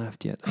 I haven't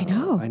laughed yet. I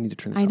know. I need to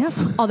turn this off.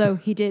 I know. Although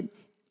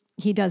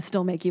he does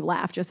still make you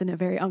laugh, just in a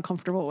very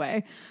uncomfortable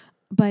way.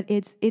 But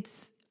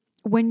it's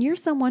when you're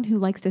someone who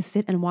likes to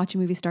sit and watch a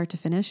movie start to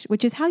finish,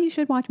 which is how you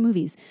should watch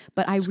movies.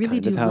 But I really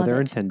do love it.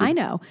 Intended. I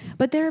know.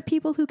 But there are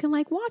people who can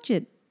watch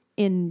it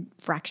in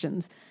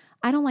fractions.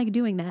 I don't like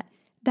doing that.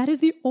 That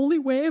is the only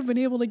way I've been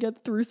able to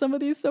get through some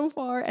of these so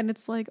far. And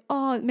it's like,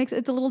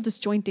 it's a little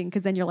disjointing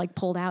because then you're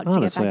pulled out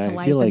Honestly, to get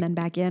back to life and then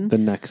back in. The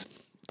next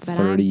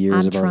 30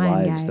 years of our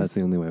lives, that's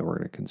the only way we're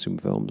going to consume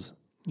films.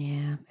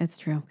 Yeah, it's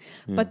true.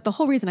 Yeah. But the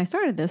whole reason I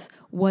started this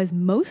was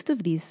most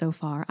of these so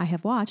far I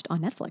have watched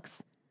on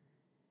Netflix.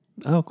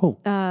 Oh, cool.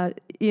 The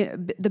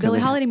Billie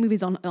Holiday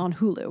movies on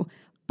Hulu,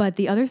 but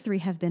the other 3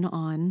 have been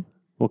on...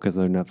 Well, because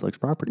they're Netflix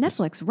properties.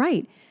 Netflix,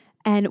 right.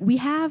 And we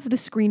have the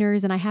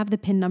screeners and I have the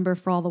PIN number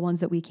for all the ones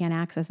that we can't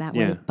access that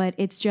way. But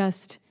it's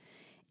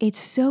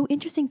so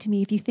interesting to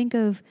me if you think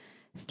of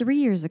 3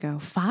 years ago,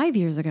 5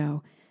 years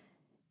ago,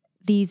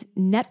 these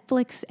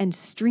Netflix and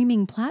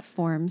streaming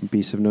platforms,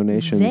 Beasts of No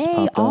Nations,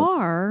 they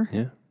are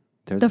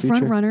the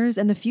front runners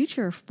and the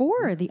future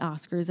for the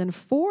Oscars and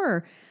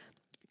for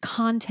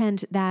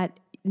content that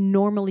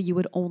normally you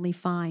would only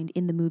find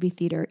in the movie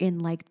theater in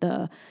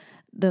the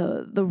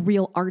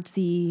real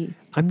artsy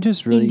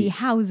indie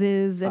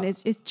houses. And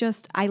it's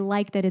just, I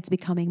like that it's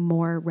becoming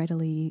more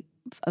readily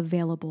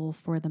available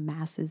for the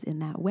masses in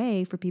that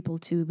way for people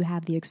to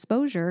have the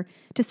exposure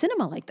to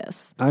cinema like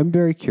this. I'm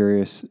very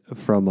curious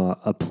from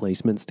a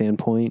placement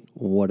standpoint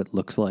what it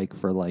looks like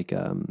for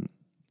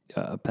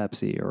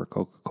Pepsi or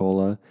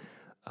Coca-Cola,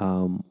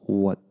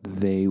 what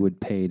they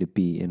would pay to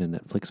be in a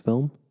Netflix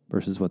film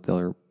versus what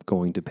they're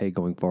going to pay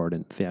going forward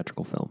in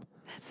theatrical film.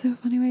 That's so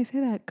funny when you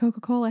say that.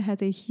 Coca-Cola has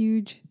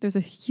there's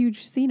a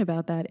huge scene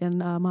about that in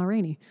Ma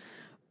Rainey.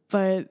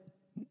 But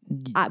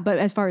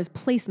as far as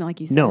placement,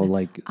 like you said,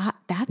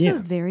 that's a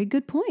very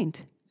good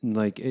point.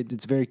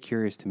 It's very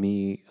curious to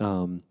me.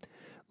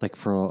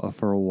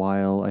 For a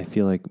while, I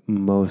feel like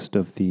most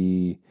of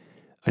I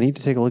need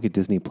to take a look at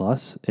Disney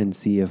Plus and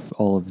see if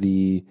all of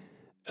the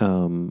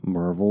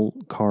Marvel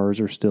cars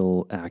are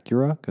still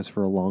Acura, because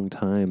for a long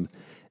time,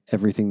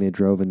 everything they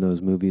drove in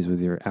those movies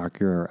was either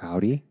Acura or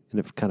Audi, and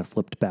it kind of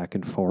flipped back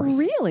and forth.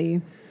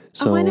 Really?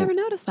 So I never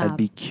noticed that. I'd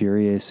be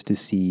curious to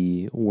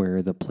see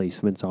where the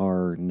placements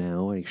are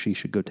now. I actually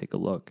should go take a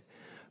look,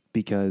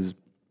 because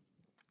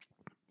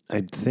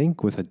I'd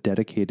think with a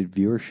dedicated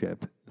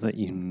viewership that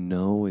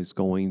is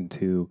going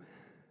to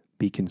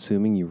be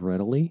consuming you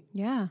readily.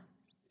 Yeah.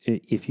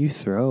 If you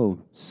throw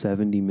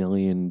 $70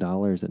 million at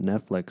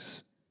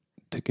Netflix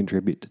to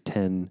contribute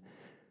to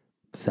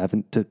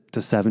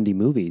 70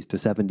 movies, to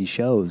 70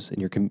 shows,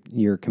 and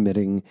you're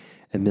committing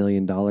 $1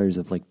 million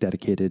of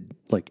dedicated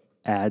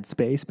ad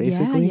space,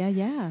 basically.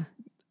 Yeah.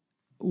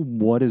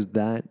 what is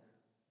that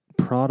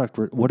product?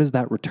 What is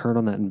that return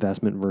on that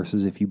investment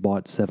versus if you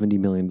bought $70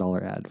 million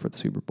ad for the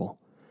Super Bowl?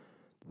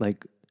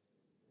 Like,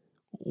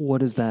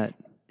 what is that?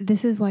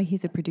 This is why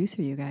he's a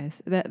producer, you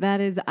guys. That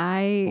is,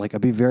 Like,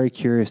 I'd be very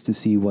curious to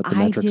see what the I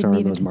metrics didn't are in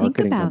even those think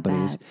marketing about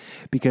companies,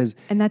 that. because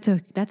and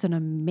that's an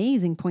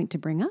amazing point to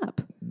bring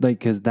up. like,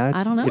 because that's,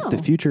 I don't if the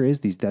know. future is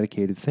these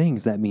dedicated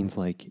things, that means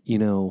like,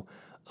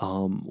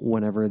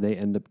 whenever they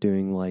end up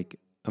doing like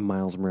a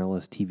Miles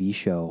Morales TV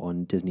show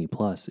on Disney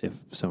Plus, if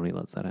Sony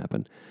lets that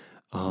happen,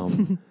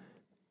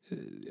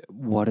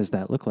 what does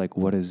that look like?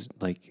 What is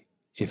like,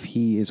 if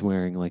he is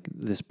wearing like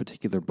this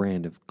particular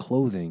brand of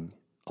clothing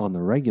on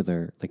the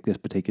regular, like this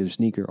particular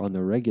sneaker on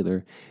the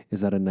regular,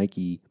 is that a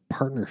Nike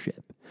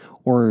partnership,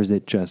 or is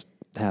it just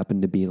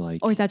happen to be like,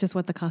 Or is that just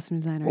what the costume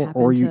designer happened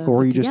or you to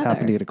put just together?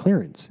 happen to get a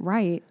clearance?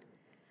 Right.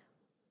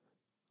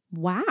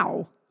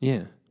 Wow.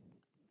 Yeah,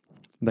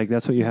 like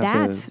that's what you have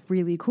That's to.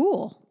 really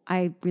cool.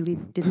 I really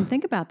didn't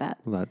think about that.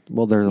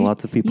 Well, there are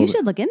lots of people. You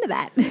should look into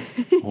that.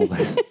 Well,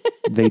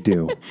 they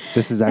do.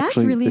 This is That's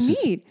actually really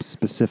this neat. is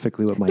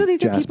specifically what Mike No,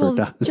 these are Jasper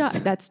people's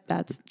does.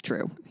 That's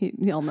true.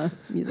 He on the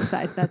music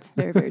side. That's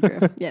very, very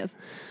true. Yes.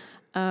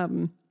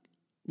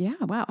 Yeah.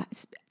 Wow.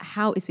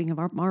 Speaking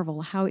of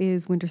Marvel, how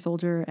is Winter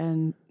Soldier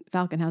and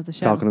Falcon? How's the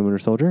show? Falcon and Winter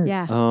Soldier.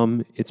 Yeah.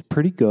 It's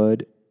pretty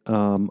good.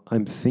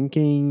 I'm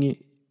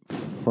thinking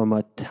from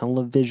a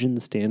television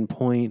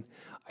standpoint,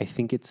 I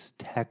think it's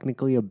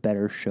technically a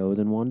better show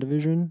than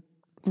WandaVision.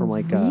 From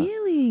like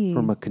Really?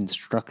 from a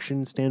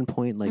construction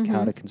standpoint, like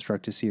how to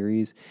construct a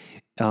series,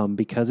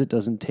 because it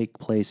doesn't take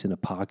place in a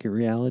pocket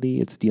reality.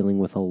 It's dealing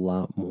with a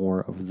lot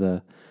more of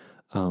the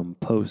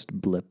post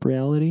blip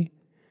reality.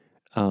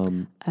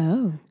 Oh.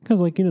 Because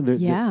like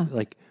Yeah.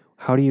 like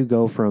how do you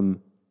go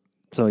from,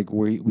 so like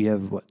we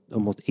have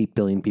almost 8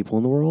 billion people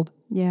in the world.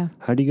 Yeah.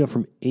 How do you go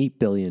from 8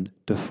 billion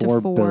to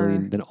 4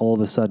 billion, then all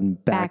of a sudden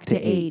back to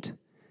 8?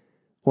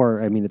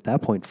 Or, I mean, at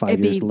that point, 5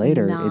 years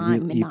later,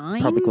 it'd be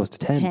probably close to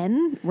 10.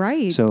 10,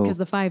 right. So because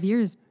the 5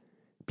 years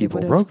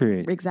people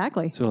procreate.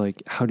 Exactly. So,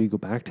 like, how do you go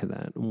back to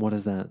that? And what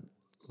does that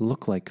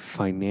look like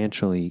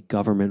financially,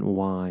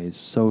 government-wise,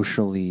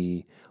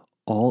 socially,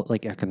 all,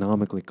 like,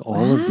 economically,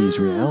 all of these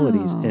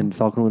realities? And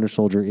Falcon Winter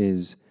Soldier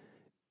is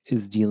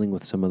dealing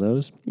with some of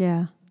those.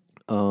 Yeah.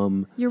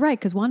 You're right,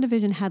 because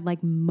WandaVision had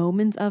like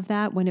moments of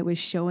that when it was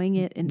showing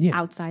it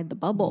outside the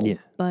bubble. Yeah.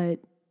 But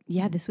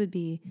yeah, this would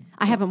be.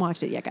 I haven't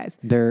watched it yet, guys.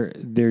 They're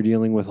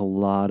dealing with a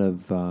lot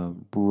of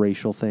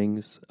racial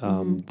things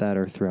that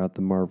are throughout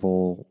the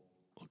Marvel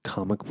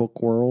comic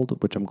book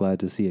world, which I'm glad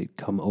to see it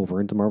come over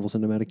into Marvel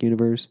Cinematic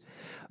Universe.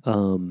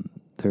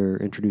 They're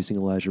introducing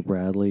Elijah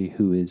Bradley,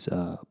 who is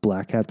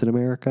Black Captain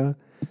America.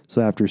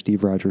 So after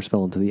Steve Rogers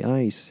fell into the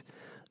ice,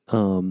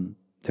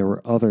 there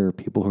were other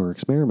people who were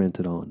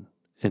experimented on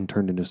and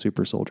turned into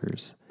super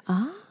soldiers.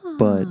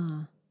 But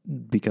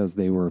because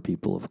they were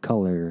people of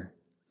color,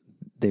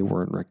 they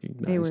weren't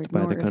recognized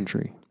by the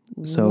country.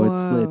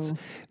 So it's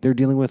they're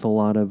dealing with a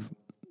lot of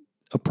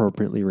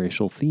appropriately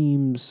racial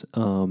themes,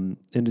 and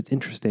it's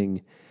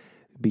interesting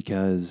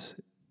because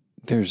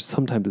there's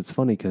sometimes it's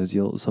funny because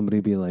somebody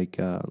be like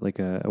one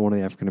of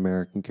the African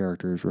American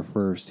characters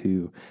refers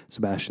to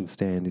Sebastian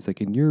Stan. He's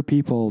like, and your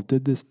people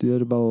did this,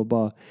 did blah blah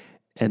blah.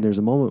 And there's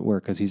a moment where,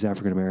 because he's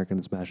African American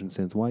and Sebastian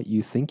Stan's white,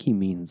 you think he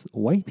means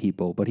white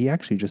people, but he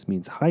actually just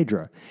means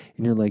Hydra.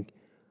 And you're like,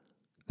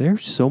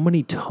 there's so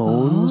many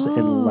tones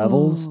and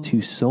levels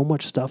to so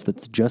much stuff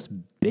that's just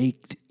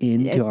baked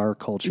into our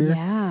culture.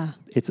 Yeah.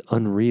 It's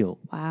unreal.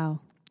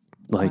 Wow.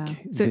 Like, wow.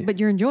 So, but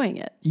you're enjoying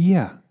it.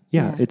 Yeah.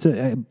 It's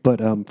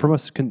but from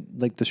us,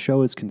 like the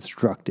show is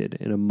constructed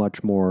in a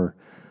much more,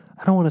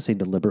 I don't want to say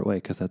deliberate way,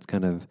 because that's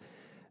kind of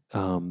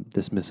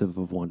dismissive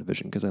of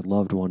WandaVision, because I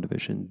loved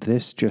WandaVision.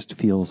 This just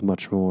feels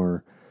much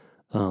more,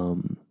 I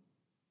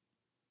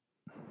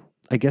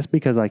guess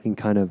because I can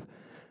kind of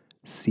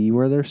see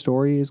where their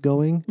story is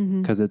going,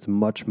 because it's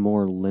much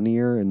more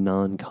linear and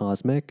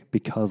non-cosmic,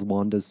 because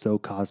Wanda's so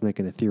cosmic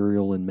and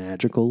ethereal and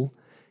magical.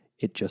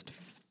 It just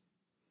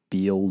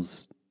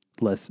feels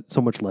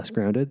so much less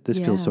grounded. This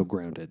feels so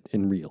grounded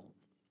and real.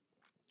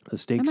 The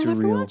stakes are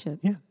real. Watch it.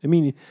 Yeah, I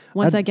mean,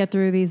 once I get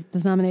through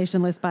this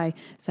nomination list by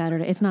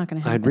Saturday, it's not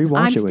going to happen. I'd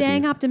rewatch it. I'm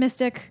staying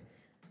optimistic.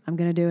 I'm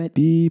going to do it.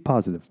 Be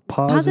positive.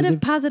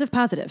 Positive.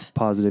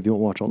 You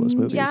won't watch all those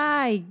movies. Yeah,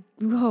 I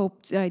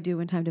hope I do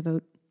in time to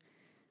vote.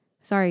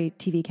 Sorry,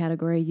 TV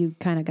category. You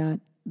kind of got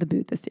the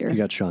boot this year. You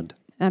got shunned.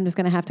 I'm just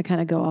going to have to kind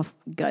of go off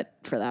gut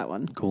for that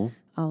one. Cool.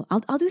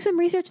 I'll do some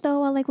research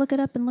though. I'll look it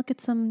up and look at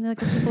some what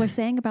people are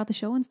saying about the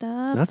show and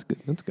stuff. That's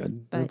good.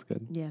 That's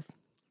good. Yes.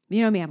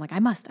 You know me, I'm like, I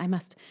must.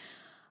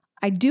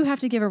 I do have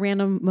to give a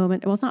random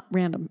moment. Well, it's not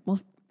random. Well,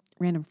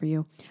 random for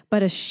you.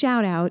 But a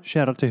shout out.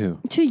 Shout out to who?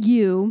 To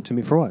you. To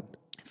me for what?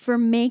 For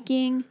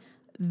making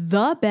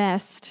the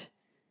best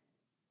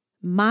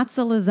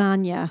matzo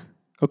lasagna.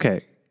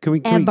 Okay.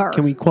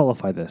 Can we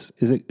qualify this?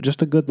 Is it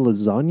just a good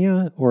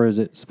lasagna, or is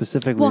it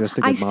specifically just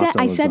a good matzo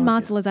lasagna? I said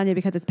matzo lasagna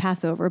because it's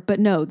Passover, but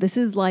no, this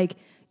is like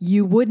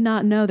you would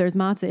not know there's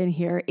matzah in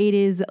here. It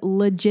is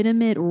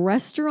legitimate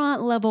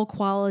restaurant level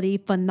quality,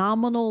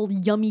 phenomenal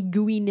yummy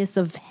gooiness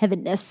of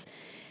heavenness.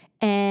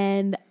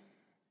 And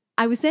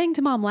I was saying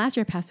to Mom last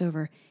year at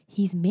Passover,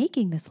 he's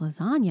making this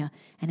lasagna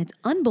and it's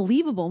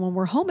unbelievable. When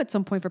we're home at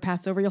some point for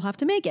Passover, you'll have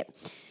to make it.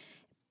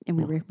 And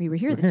we were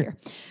here this year.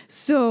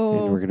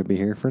 So And we're going to be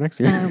here for next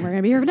year. we're going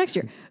to be here for next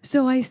year.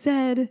 So I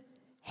said,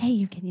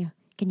 hey, can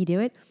you do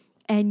it?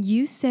 And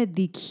you said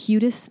the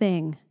cutest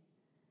thing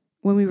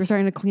when we were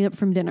starting to clean up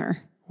from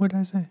dinner. What did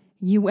I say?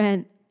 You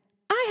went,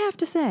 I have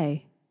to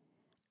say,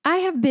 I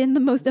have been the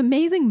most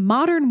amazing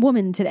modern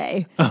woman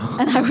today.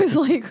 And I was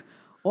like,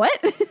 what?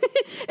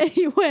 And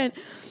he went,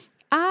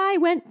 I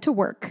went to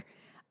work.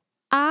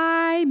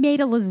 I made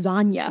a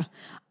lasagna.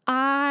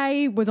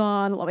 I was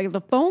on like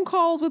the phone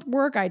calls with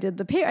work. I did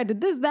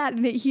this, that,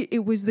 and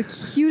it was the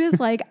cutest.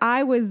 Like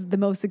I was the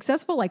most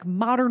successful, like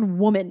modern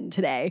woman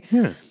today.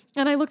 Yeah.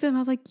 And I looked at him. I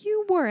was like,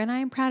 "You were," and I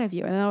am proud of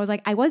you. And then I was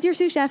like, "I was your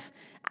sous chef.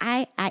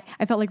 I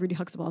felt like Rudy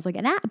Huxtable. I was like,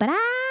 but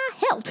I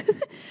helped.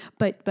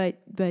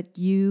 but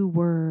you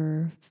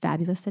were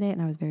fabulous today,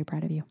 and I was very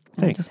proud of you.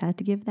 And Thanks. I just had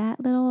to give that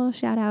little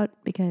shout out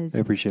because I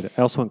appreciate it.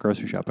 I also went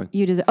grocery shopping.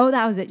 you deserve. Oh,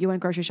 that was it. You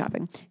went grocery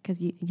shopping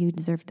because you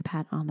deserved the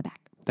pat on the back.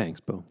 Thanks,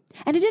 Boo.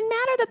 And it didn't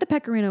matter that the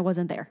pecorino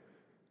wasn't there.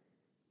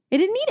 It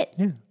didn't need it.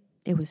 Yeah.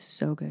 It was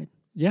so good.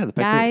 Yeah, the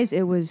Guys,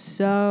 it was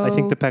so I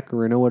think the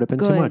pecorino would have been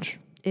too good. much.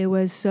 It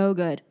was so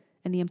good.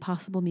 And the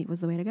impossible meat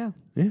was the way to go.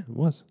 Yeah, it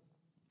was.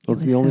 Well,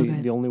 it's was so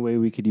good. the only way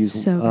we could use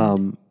So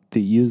good. to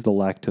use the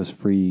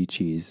lactose-free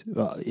cheese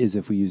is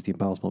if we used the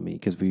impossible meat,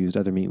 because if we used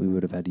other meat, we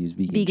would have had to use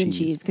vegan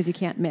Cheese because you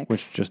can't mix.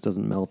 which just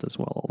doesn't melt as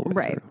well all the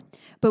way Right. through.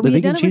 But The we had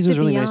vegan done it cheese with was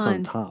the really Beyond. nice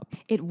on top.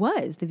 It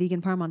was the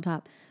vegan parm on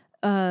top.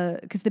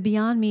 Because the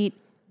Beyond Meat,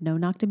 no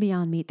knock to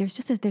Beyond Meat. There's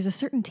a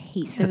certain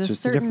taste. There's It's a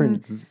just certain. a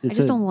different. I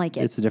just don't like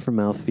it. It's a different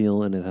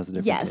mouthfeel and it has a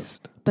different Yes,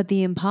 taste. but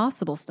the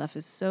impossible stuff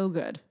is so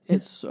good.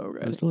 It's so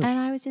good. It's delicious. And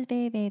I was just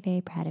very, very, very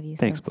proud of you.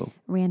 Thanks, so Bo.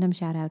 random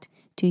shout out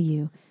to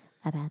you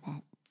about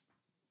that.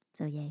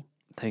 So yay.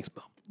 Thanks,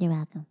 Bo. You're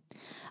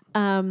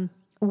welcome.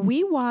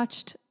 We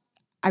watched.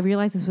 I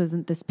realized this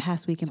wasn't this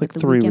past weekend, It's but like the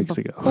 3 weekend weeks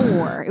ago.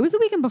 before. It was the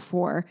weekend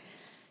before.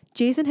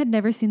 Jason had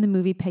never seen the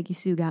movie Peggy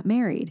Sue Got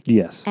Married.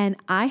 Yes. And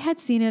I had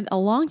seen it a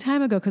long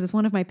time ago because it's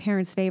one of my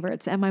parents'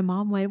 favorites. And my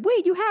mom went,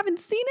 wait, you haven't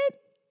seen it?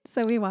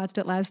 So we watched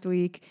it last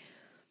week.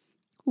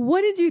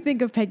 What did you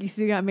think of Peggy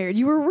Sue Got Married?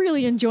 You were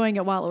really enjoying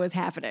it while it was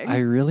happening. I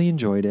really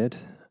enjoyed it.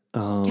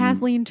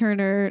 Kathleen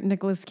Turner,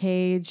 Nicolas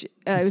Cage.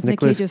 It was Nick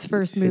Nicolas- Cage's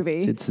first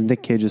movie. It's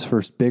Nick Cage's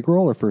first big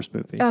role or first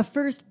movie?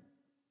 First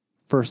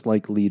First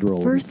lead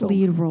role. in the film.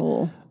 lead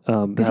role.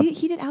 Because that-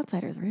 he did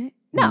Outsiders, right?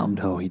 No.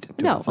 No, he didn't.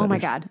 do No. Oh my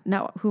Outsiders. God.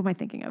 No. Who am I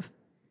thinking of?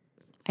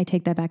 I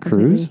take that back Cruise?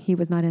 completely. He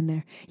was not in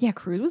there. Yeah,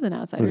 Cruise was in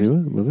Outsiders.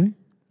 Was he?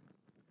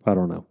 I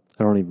don't know.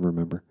 I don't even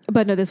remember.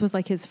 But no, this was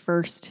like his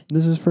first,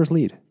 This is his first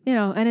lead.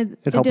 and it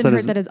helps didn't that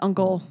hurt that his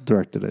uncle,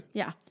 Directed it.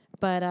 yeah.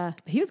 But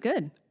he was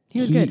good. He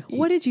was He- good.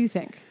 What did you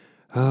think?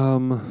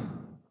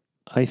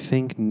 I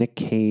think Nick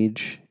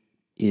Cage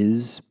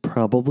is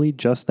probably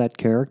just that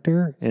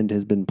character and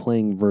has been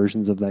playing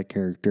versions of that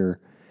character.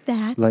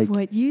 That's Like,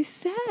 what you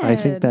said. I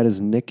think that is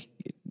Nick.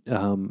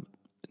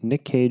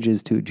 Nick Cage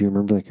is too. Do you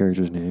remember that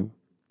character's name?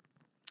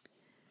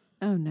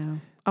 Oh no.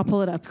 I'll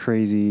pull it up.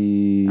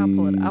 Crazy. I'll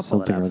pull it up.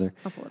 something or other.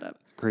 I'll pull it up.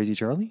 Crazy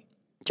Charlie.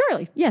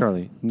 Charlie. Yes.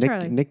 Charlie.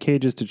 Charlie. Nick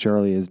Cage is to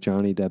Charlie as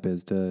Johnny Depp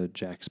is to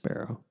Jack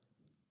Sparrow.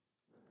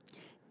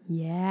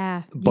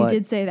 Yeah. You But-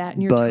 did say that,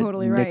 and you're but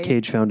totally Nick right.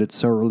 Cage found it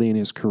so early in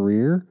his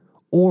career,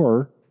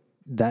 or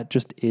that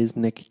just is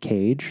Nick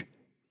Cage.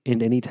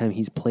 And anytime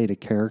he's played a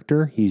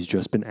character, he's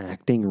just been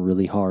acting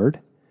really hard.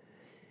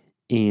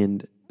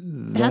 And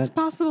That's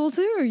possible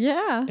too.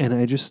 Yeah. And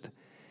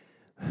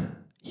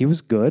he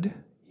was good.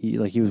 He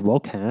was well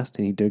cast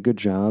and he did a good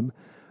job.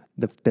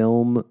 The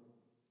film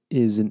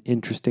is an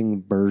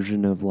interesting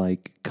version of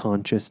like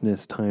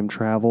consciousness time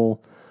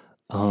travel.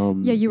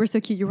 Yeah, you were so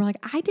cute. You were like,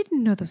 I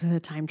didn't know this was a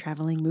time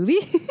traveling movie.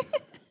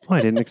 Well,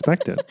 I didn't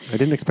expect it. I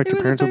didn't expect It your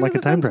was parents a- would it like was a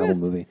a fun time travel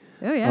twist. movie.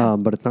 Oh yeah.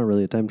 But it's not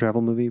really a time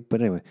travel movie.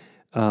 But anyway,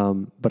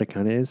 but it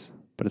kind of is.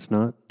 But it's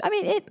not. I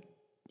mean, it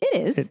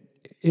is.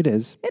 It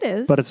is. It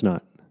is. But it's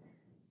not.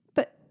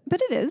 but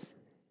it is.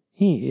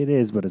 It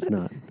is, but it's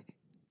not.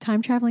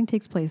 Time traveling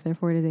takes place,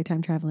 therefore it is a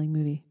time traveling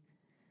movie.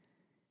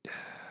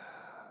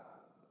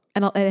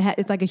 And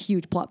it's like a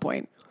huge plot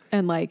point,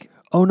 and like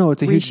Oh no,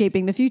 it's a huge.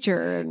 reshaping the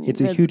future. And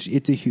It's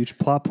a huge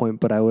plot point,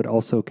 but I would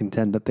also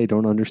contend that they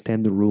don't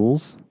understand the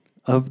rules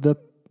of the.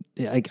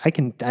 I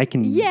can take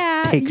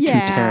to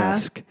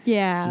task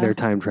their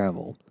time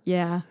travel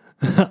Yeah.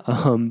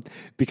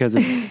 because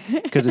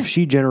if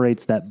she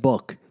generates that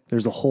book,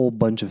 there's a whole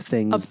bunch of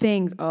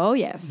things Oh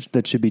yes.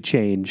 that should be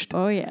changed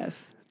Oh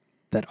yes.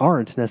 that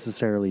aren't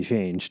necessarily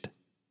changed.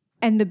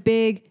 And the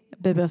bit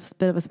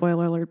of a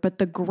spoiler alert, but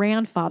her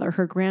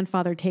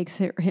grandfather takes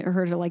her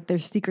to like their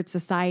secret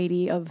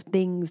society of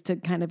things to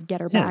kind of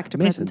get her back to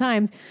present Masons.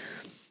 times.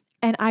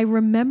 And I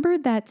remember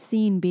that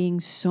scene being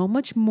so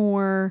much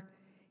more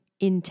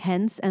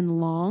intense and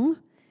long,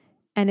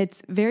 and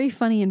it's very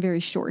funny and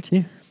very short.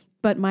 Yeah.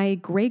 But my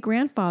great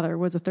grandfather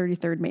was a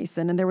 33rd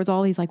Mason, and there was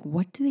all these like,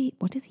 what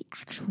does he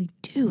actually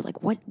do?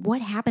 Like,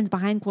 what happens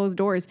behind closed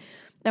doors?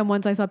 And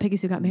once I saw Piggy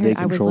Sue Got Married,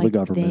 I was control the like,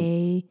 government.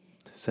 they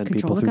Send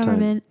control people the through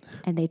government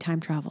time. and they time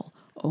travel.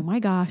 Oh my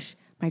gosh.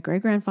 My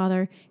great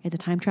grandfather is a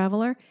time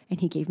traveler, and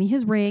he gave me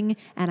his ring,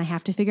 and I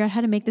have to figure out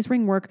how to make this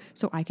ring work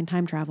so I can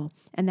time travel.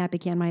 And that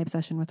began my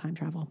obsession with time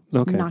travel.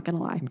 Okay. Not going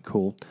to lie.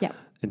 Cool. Yeah.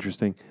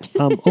 Interesting.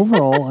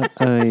 Overall,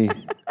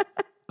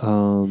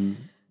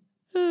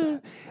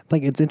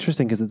 like it's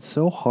interesting because it's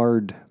so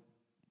hard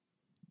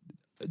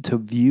to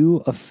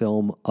view a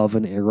film of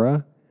an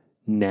era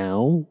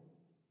now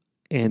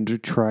and to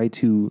try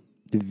to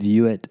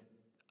view it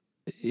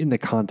in the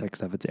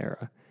context of its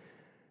era.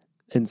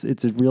 And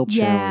it's a real challenge.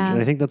 Yeah.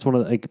 And I think that's one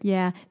of the, like,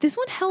 Yeah. This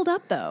one held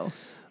up, though.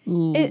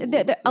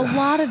 A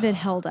lot of it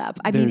held up.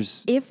 I mean,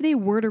 There's- if they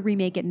were to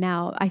remake it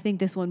now, I think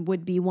this one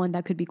would be one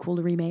that could be cool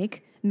to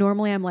remake.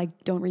 Normally, I'm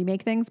like, don't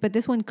remake things, but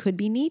this one could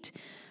be neat.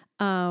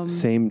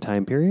 same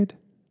time period.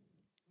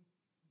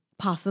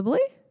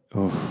 Possibly.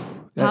 Oh,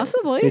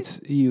 Possibly.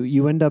 It's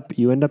you end up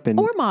in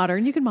Or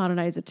modern. You can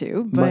modernize it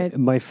too. But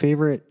my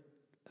favorite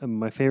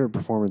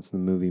performance in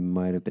the movie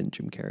might have been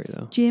Jim Carrey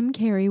though. Jim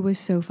Carrey was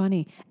so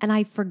funny. And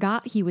I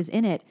forgot he was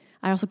in it.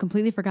 I also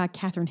completely forgot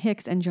Catherine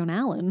Hicks and Joan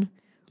Allen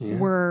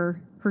were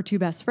her two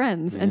best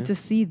friends. And to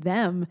see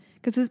them,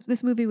 because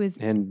this movie was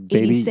And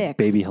 86.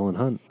 baby Helen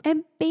Hunt.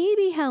 And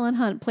baby Helen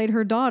Hunt played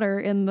her daughter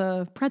in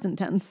the present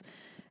tense.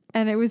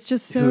 And it was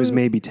just so... Who was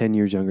maybe 10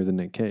 years younger than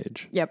Nick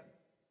Cage. Yep.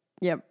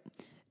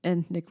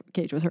 And Nick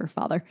Cage was her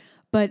father.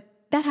 But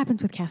that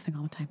happens with casting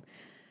all the time.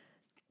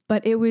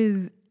 But it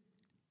was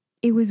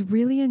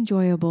really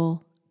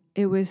enjoyable.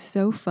 It was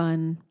so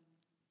fun.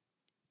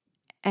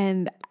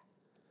 And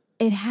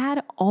it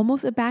had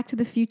almost a Back to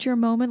the Future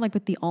moment, like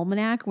with the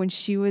almanac when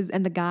she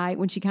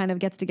kind of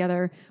gets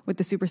together with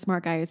the super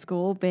smart guy at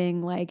school,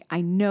 being like,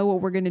 I know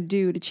what we're going to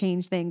do to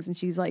change things. And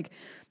she's like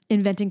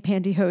inventing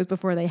pantyhose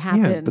before they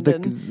happened.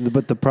 Yeah,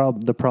 but the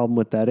problem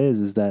with that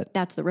is that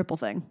that's the Ripple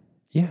thing.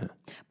 yeah.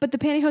 But the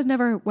pantyhose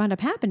never wound up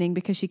happening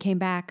because she came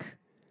back.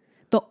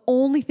 The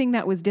only thing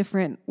that was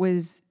different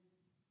was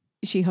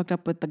she hooked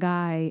up with the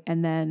guy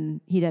and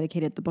then he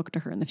dedicated the book to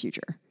her in the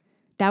future.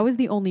 That was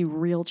the only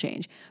real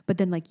change. But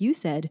then, like you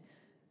said,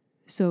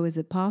 so is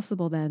it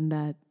possible then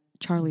that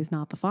Charlie's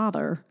not the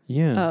father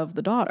of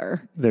the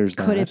daughter? There's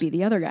Could that. it be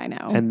the other guy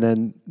now? And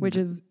then which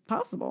is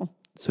possible.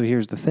 so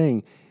here's the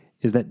thing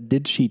is that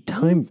did she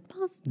time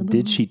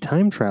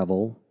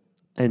travel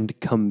and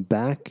come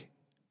back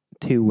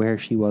to where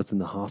she was in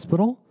the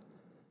hospital?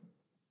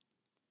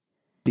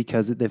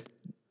 Because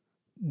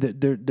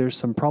there's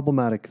some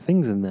problematic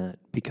things in that,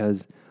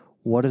 because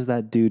what does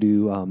that do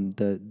to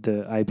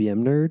the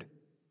IBM nerd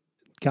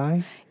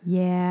guy?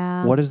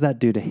 Yeah. What does that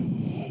do to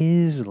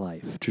his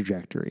life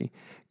trajectory?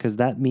 Because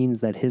that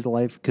means that his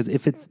life, because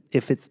if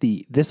it's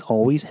the this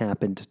always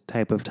happened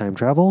type of time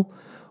travel,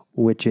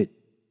 which it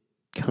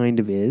kind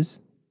of is,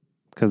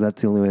 because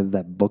that's the only way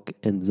that book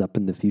ends up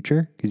in the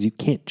future, because you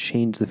can't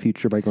change the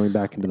future by going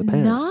back into the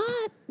past.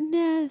 Not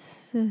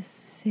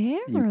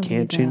necessarily. You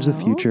can't change the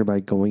future by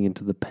going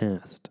into the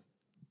past.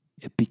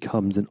 It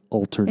becomes an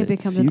alternate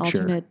future. an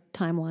alternate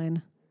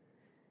timeline.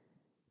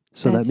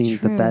 So That's that means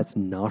true. that's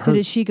not her. So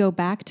did she go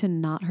back to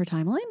not her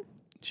timeline?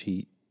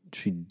 She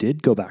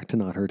did go back to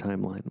not her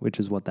timeline, which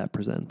is what that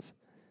presents.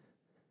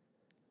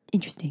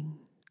 Interesting.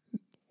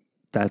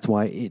 That's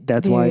why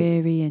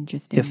Very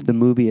interesting. if the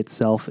movie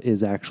itself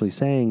is actually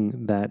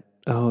saying that,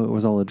 oh, it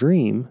was all a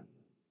dream,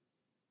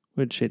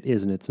 which it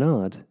is and it's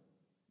not,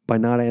 by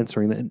not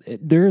answering that.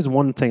 There is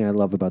one thing I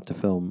love about the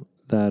film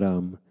that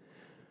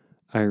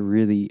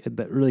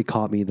really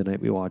caught me the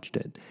night we watched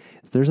it.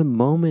 There's a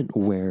moment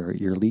where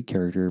your lead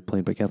character,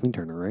 played by Kathleen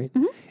Turner, right,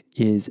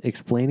 is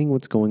explaining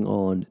what's going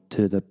on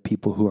to the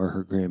people who are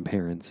her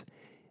grandparents.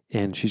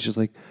 And she's just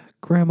like,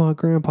 Grandma,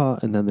 Grandpa.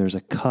 And then there's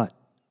a cut.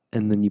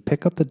 And then you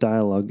pick up the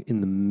dialogue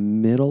in the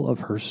middle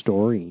of her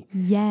story.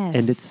 Yes.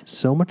 And it's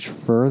so much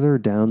further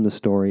down the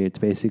story. It's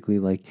basically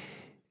like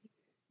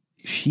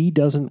she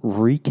doesn't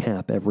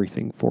recap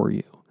everything for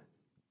you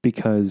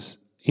because,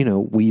 you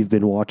know, we've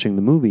been watching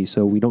the movie,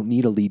 so we don't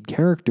need a lead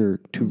character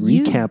to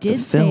recap the film. You did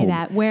say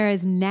that.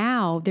 Whereas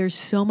now there's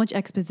so much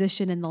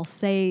exposition, and they'll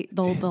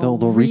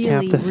really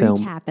recap the film,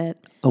 recap it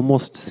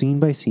almost scene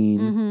by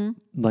scene,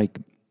 like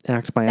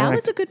act by act. That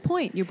was a good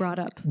point you brought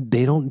up.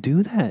 They don't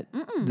do that.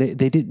 They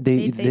didn't.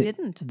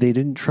 They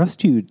didn't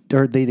trust you,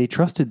 or they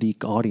trusted the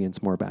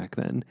audience more back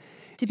then.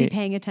 To be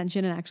paying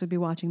attention and actually be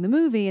watching the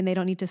movie, and they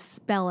don't need to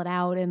spell it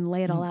out and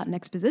lay it all out in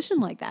exposition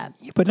like that.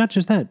 But not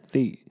just that.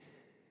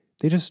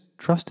 They just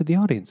trusted the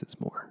audiences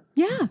more.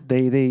 Yeah.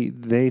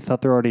 They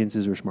thought their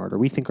audiences were smarter.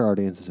 We think our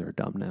audiences are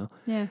dumb now.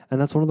 Yeah. And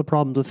that's one of the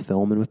problems with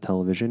film and with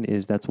television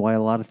is that's why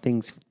a lot of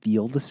things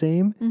feel the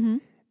same. Mm-hmm.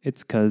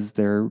 It's because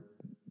they're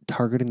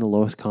targeting the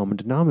lowest common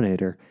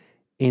denominator.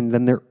 And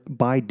then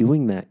by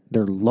doing that,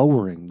 they're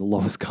lowering the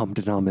lowest common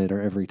denominator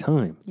every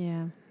time.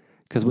 Yeah.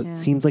 Because what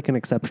seems like an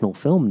exceptional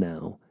film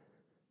now,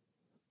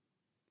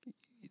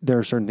 there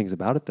are certain things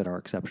about it that are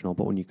exceptional,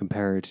 but when you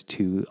compare it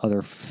to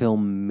other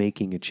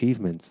filmmaking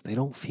achievements, they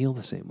don't feel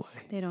the same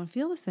way. They don't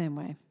feel the same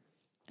way.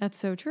 That's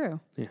so true.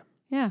 Yeah.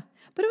 Yeah.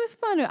 But it was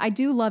fun. I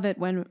do love it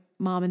when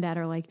mom and dad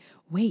are like,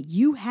 wait,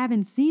 you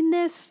haven't seen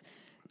this?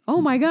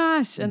 Oh my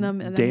gosh. And then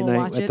Date we'll night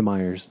watch at it. the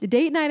Myers. The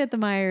date night at the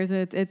Myers.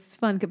 It's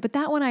fun. But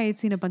that one I had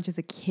seen a bunch as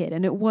a kid,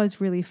 and it was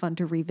really fun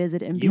to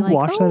revisit and be You like,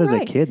 watched oh, that as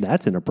right. a kid?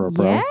 That's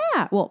inappropriate.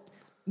 Yeah. Well,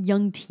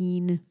 young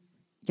teen.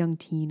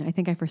 I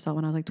think I first saw it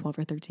when I was like 12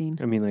 or 13.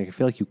 I mean, like, I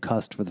feel like you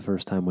cussed for the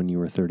first time when you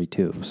were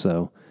 32.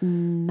 So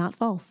Not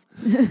false.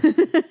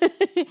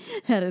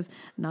 That is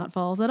not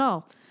false at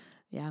all.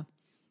 Yeah.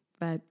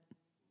 But,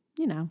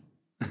 you know,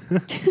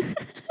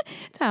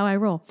 it's how I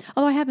roll.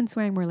 Although I have been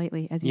swearing more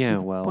lately, as you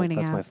keep pointing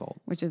that's out. my fault.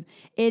 Which is,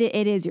 it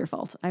is your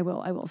fault. I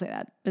will say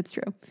that. It's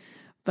true.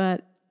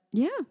 But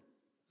yeah,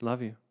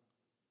 Love you.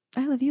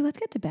 I love you. Let's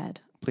get to bed.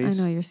 Please.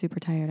 I know you're super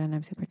tired and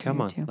I'm super tired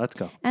Come on, too. let's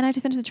go. And I have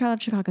to finish the Trial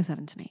of Chicago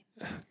 7 tonight.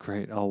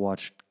 Great. I'll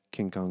watch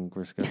King Kong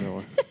vs.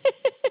 Godzilla.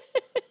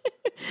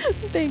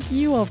 Thank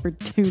you all for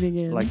tuning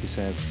in. Like you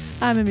said.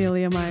 I'm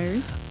Amelia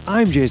Myers.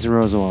 I'm Jason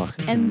Rosenwach.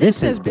 And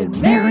this has been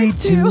Married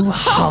to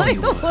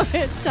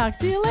Hollywood. Talk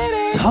to you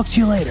later. Talk to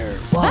you later.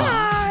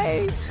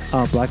 Bye.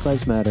 Bye. Black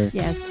Lives Matter.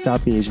 Yes.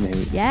 Stop the Asian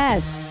hate.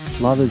 Yes.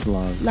 Love is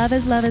love. Love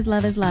is love is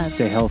love is love.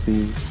 Stay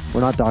healthy.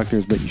 We're not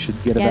doctors, but you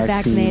should get a Get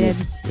vaccine.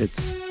 vaccinated. It's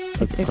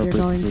If you're appropriate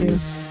going for to. you.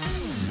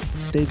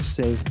 Stay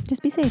safe.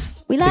 Just be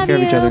safe. We Take love care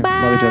you. of each other.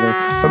 Bye. Love each other.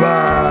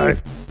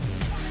 Bye-bye.